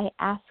job. I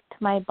asked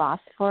my boss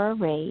for a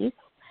raise,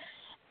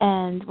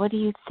 and what do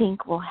you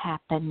think will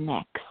happen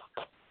next?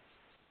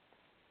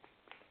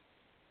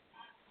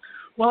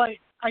 Well,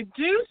 I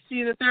do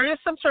see that there is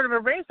some sort of a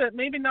raise, but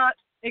maybe not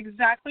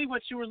exactly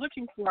what you were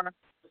looking for.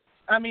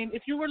 I mean,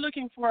 if you were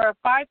looking for a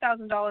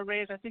 $5,000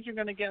 raise, I think you're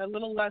going to get a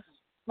little less,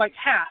 like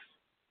half.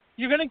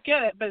 You're going to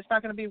get it, but it's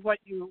not going to be what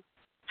you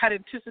had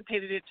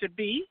anticipated it to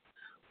be.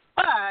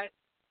 But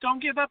don't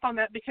give up on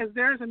that, because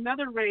there is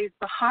another raise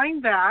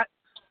behind that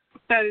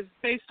is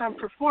based on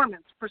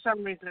performance for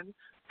some reason.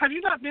 Have you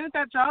not been at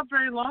that job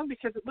very long?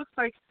 Because it looks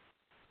like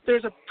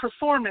there's a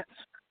performance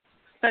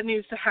that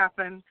needs to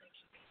happen.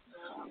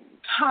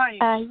 Time.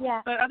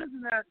 Yeah. But other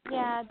than that.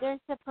 Yeah, there's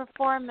a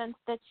performance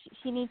that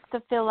she needs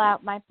to fill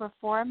out my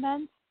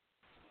performance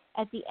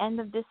at the end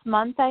of this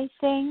month, I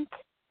think.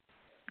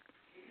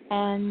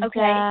 And this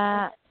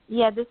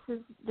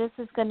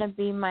is going to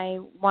be my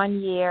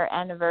 1 year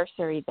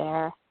anniversary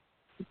there.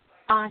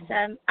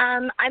 Awesome.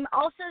 I'm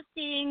also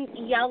seeing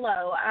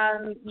yellow.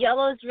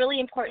 Yellow is really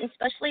important,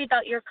 especially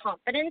about your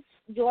confidence,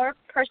 your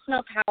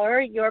personal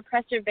power, your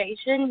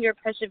preservation, your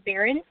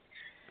perseverance.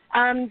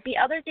 The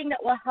other thing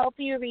that will help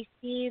you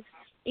receive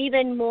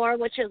even more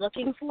what you're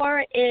looking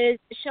for is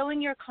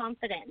showing your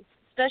confidence,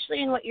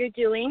 especially in what you're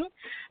doing,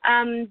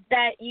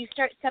 that you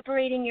start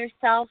separating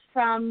yourself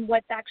from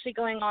what's actually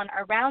going on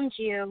around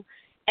you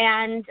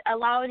and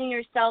allowing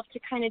yourself to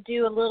kind of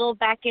do a little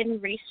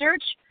back-end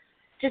research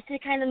just to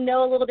kind of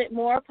know a little bit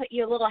more, put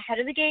you a little ahead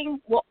of the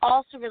game, will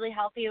also really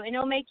help you. And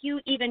it'll make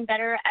you even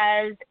better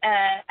as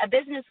a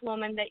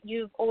businesswoman that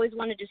you've always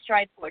wanted to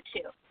strive for,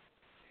 too.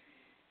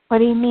 What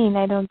do you mean?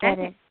 I don't get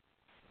it.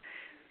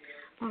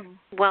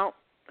 Well,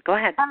 go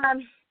ahead.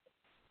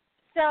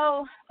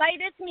 So by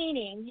this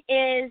meaning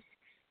is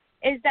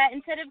that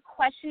instead of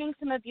questioning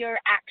some of your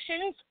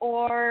actions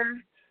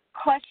or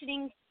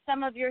questioning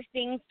some of your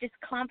things, just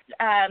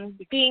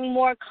being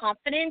more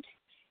confident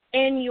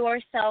in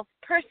yourself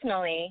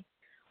personally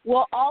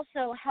will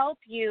also help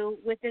you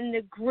within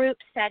the group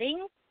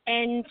setting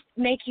and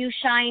make you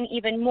shine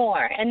even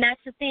more. And that's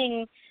the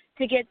thing,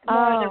 to get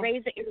more of the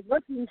raise that you're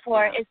looking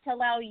for is to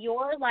allow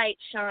your light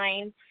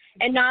shine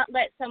and not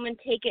let someone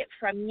take it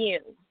from you.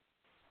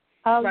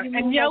 Oh, right. You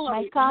mean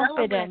my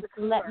confidence?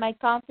 Let my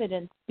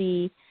confidence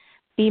be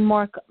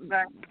more.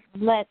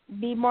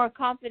 Be more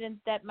confident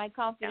that my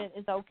confidence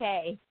is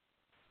okay.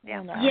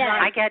 Yeah,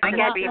 yeah. I get to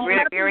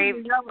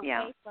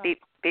be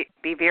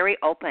be very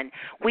open.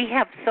 We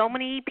have so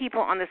many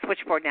people on the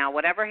switchboard now.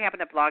 Whatever happened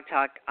to Blog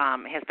Talk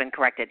has been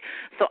corrected.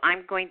 So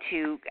I'm going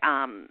to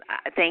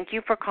thank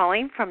you for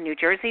calling from New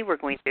Jersey. We're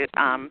going to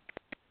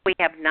we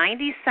have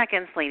 90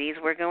 seconds, ladies.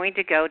 We're going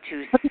to go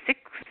to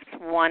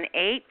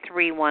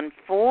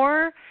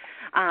 618-314.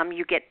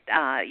 You get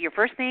your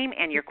first name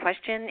and your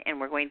question, and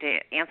we're going to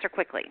answer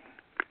quickly.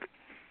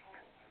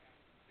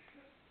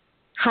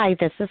 Hi,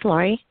 this is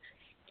Lori.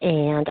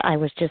 And I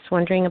was just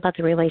wondering about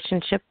the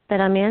relationship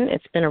that I'm in.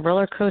 It's been a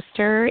roller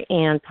coaster,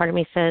 and part of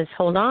me says,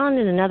 hold on,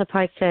 and another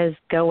part says,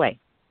 go away.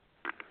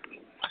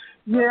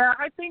 Yeah,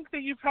 I think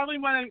that you probably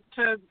want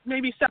to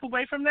maybe step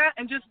away from that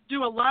and just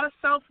do a lot of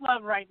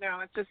self-love right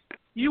now. It's just,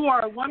 you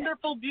are a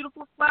wonderful,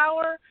 beautiful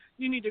flower.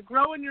 You need to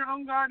grow in your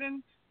own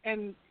garden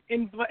and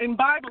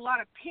imbibe a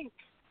lot of pink.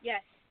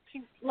 Yes.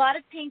 A lot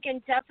of pink,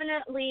 and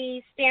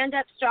definitely stand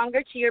up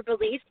stronger to your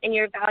beliefs and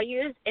your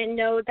values and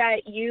know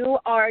that you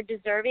are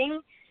deserving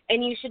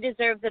and you should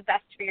deserve the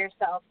best for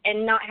yourself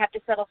and not have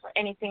to settle for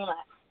anything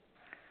less.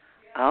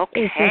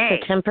 Okay. Is this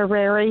a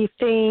temporary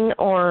thing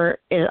or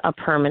a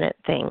permanent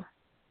thing?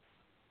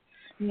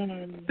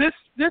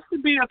 This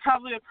would be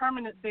probably a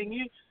permanent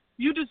thing.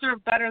 You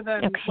deserve better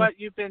than what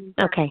you've been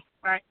doing, okay.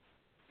 Right?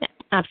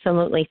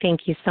 Absolutely.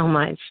 Thank you so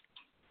much.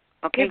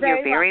 Okay,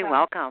 you're very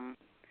welcome.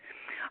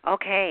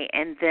 Okay,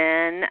 and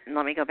then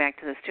let me go back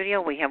to the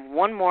studio. We have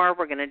one more.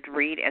 We're going to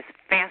read as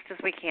fast as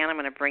we can. I'm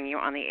going to bring you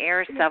on the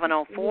air,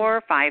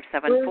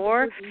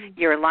 704-574.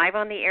 You're live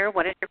on the air.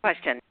 What is your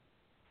question?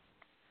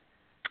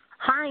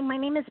 Hi, my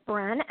name is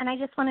Bren, and I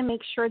just want to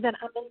make sure that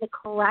I'm in the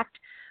correct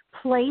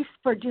place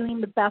for doing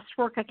the best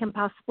work I can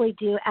possibly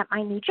do at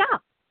my new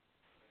job.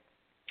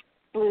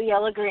 Blue,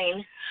 yellow,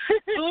 green.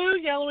 Blue,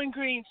 yellow, and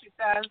green, she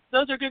says.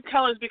 Those are good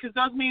colors because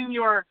those mean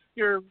you're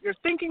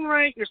thinking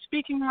right, you're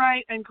speaking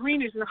right, and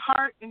green is your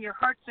heart, and your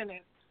heart's in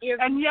it.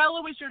 And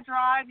yellow is your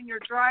drive, and your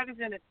drive is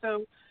in it.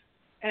 So,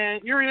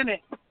 and you're in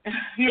it.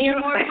 You're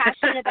more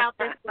passionate about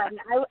this one.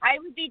 I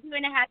would be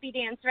doing a happy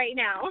dance right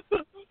now.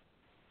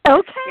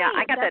 Okay. Yeah,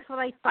 that's what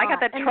I thought. I got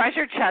the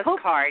treasure chest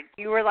card.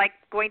 You were like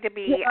going to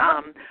be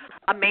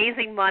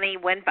amazing money,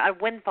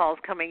 windfalls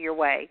coming your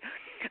way.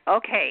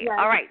 Okay.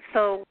 All right.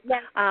 So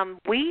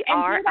we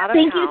are out of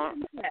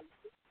town.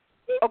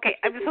 Okay.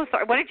 I'm so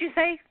sorry. What did you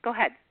say? Go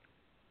ahead.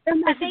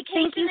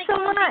 Thank you so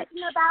much.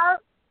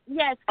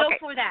 Yes, go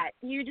for that.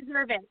 You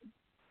deserve it.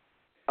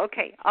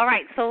 Okay. All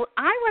right. So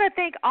I want to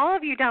thank all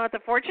of you down at the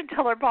Fortune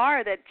Teller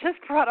Bar that just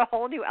brought a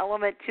whole new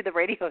element to the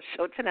radio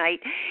show tonight.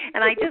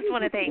 And I just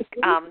want to thank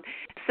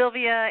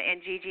Sylvia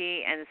and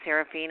Gigi and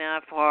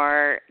Serafina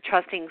for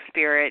trusting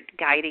Spirit,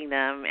 guiding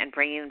them, and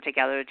bringing them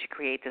together to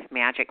create this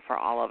magic for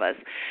all of us.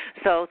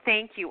 So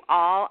thank you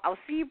all. I'll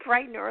see you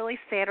bright and early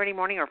Saturday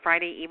morning or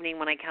Friday evening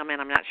when I come in.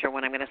 I'm not sure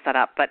when I'm going to set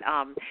up. But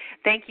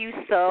thank you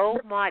so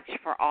much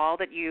for all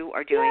that you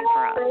are doing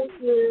for us.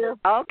 Thank you.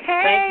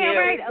 Okay. Thank you. All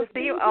right. I'll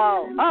see you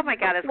all. Oh, my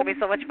God, it's going to be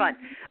so much fun.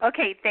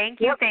 Okay,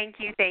 thank you, thank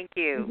you, thank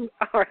you.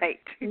 All right,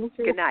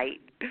 good night.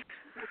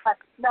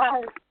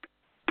 Bye.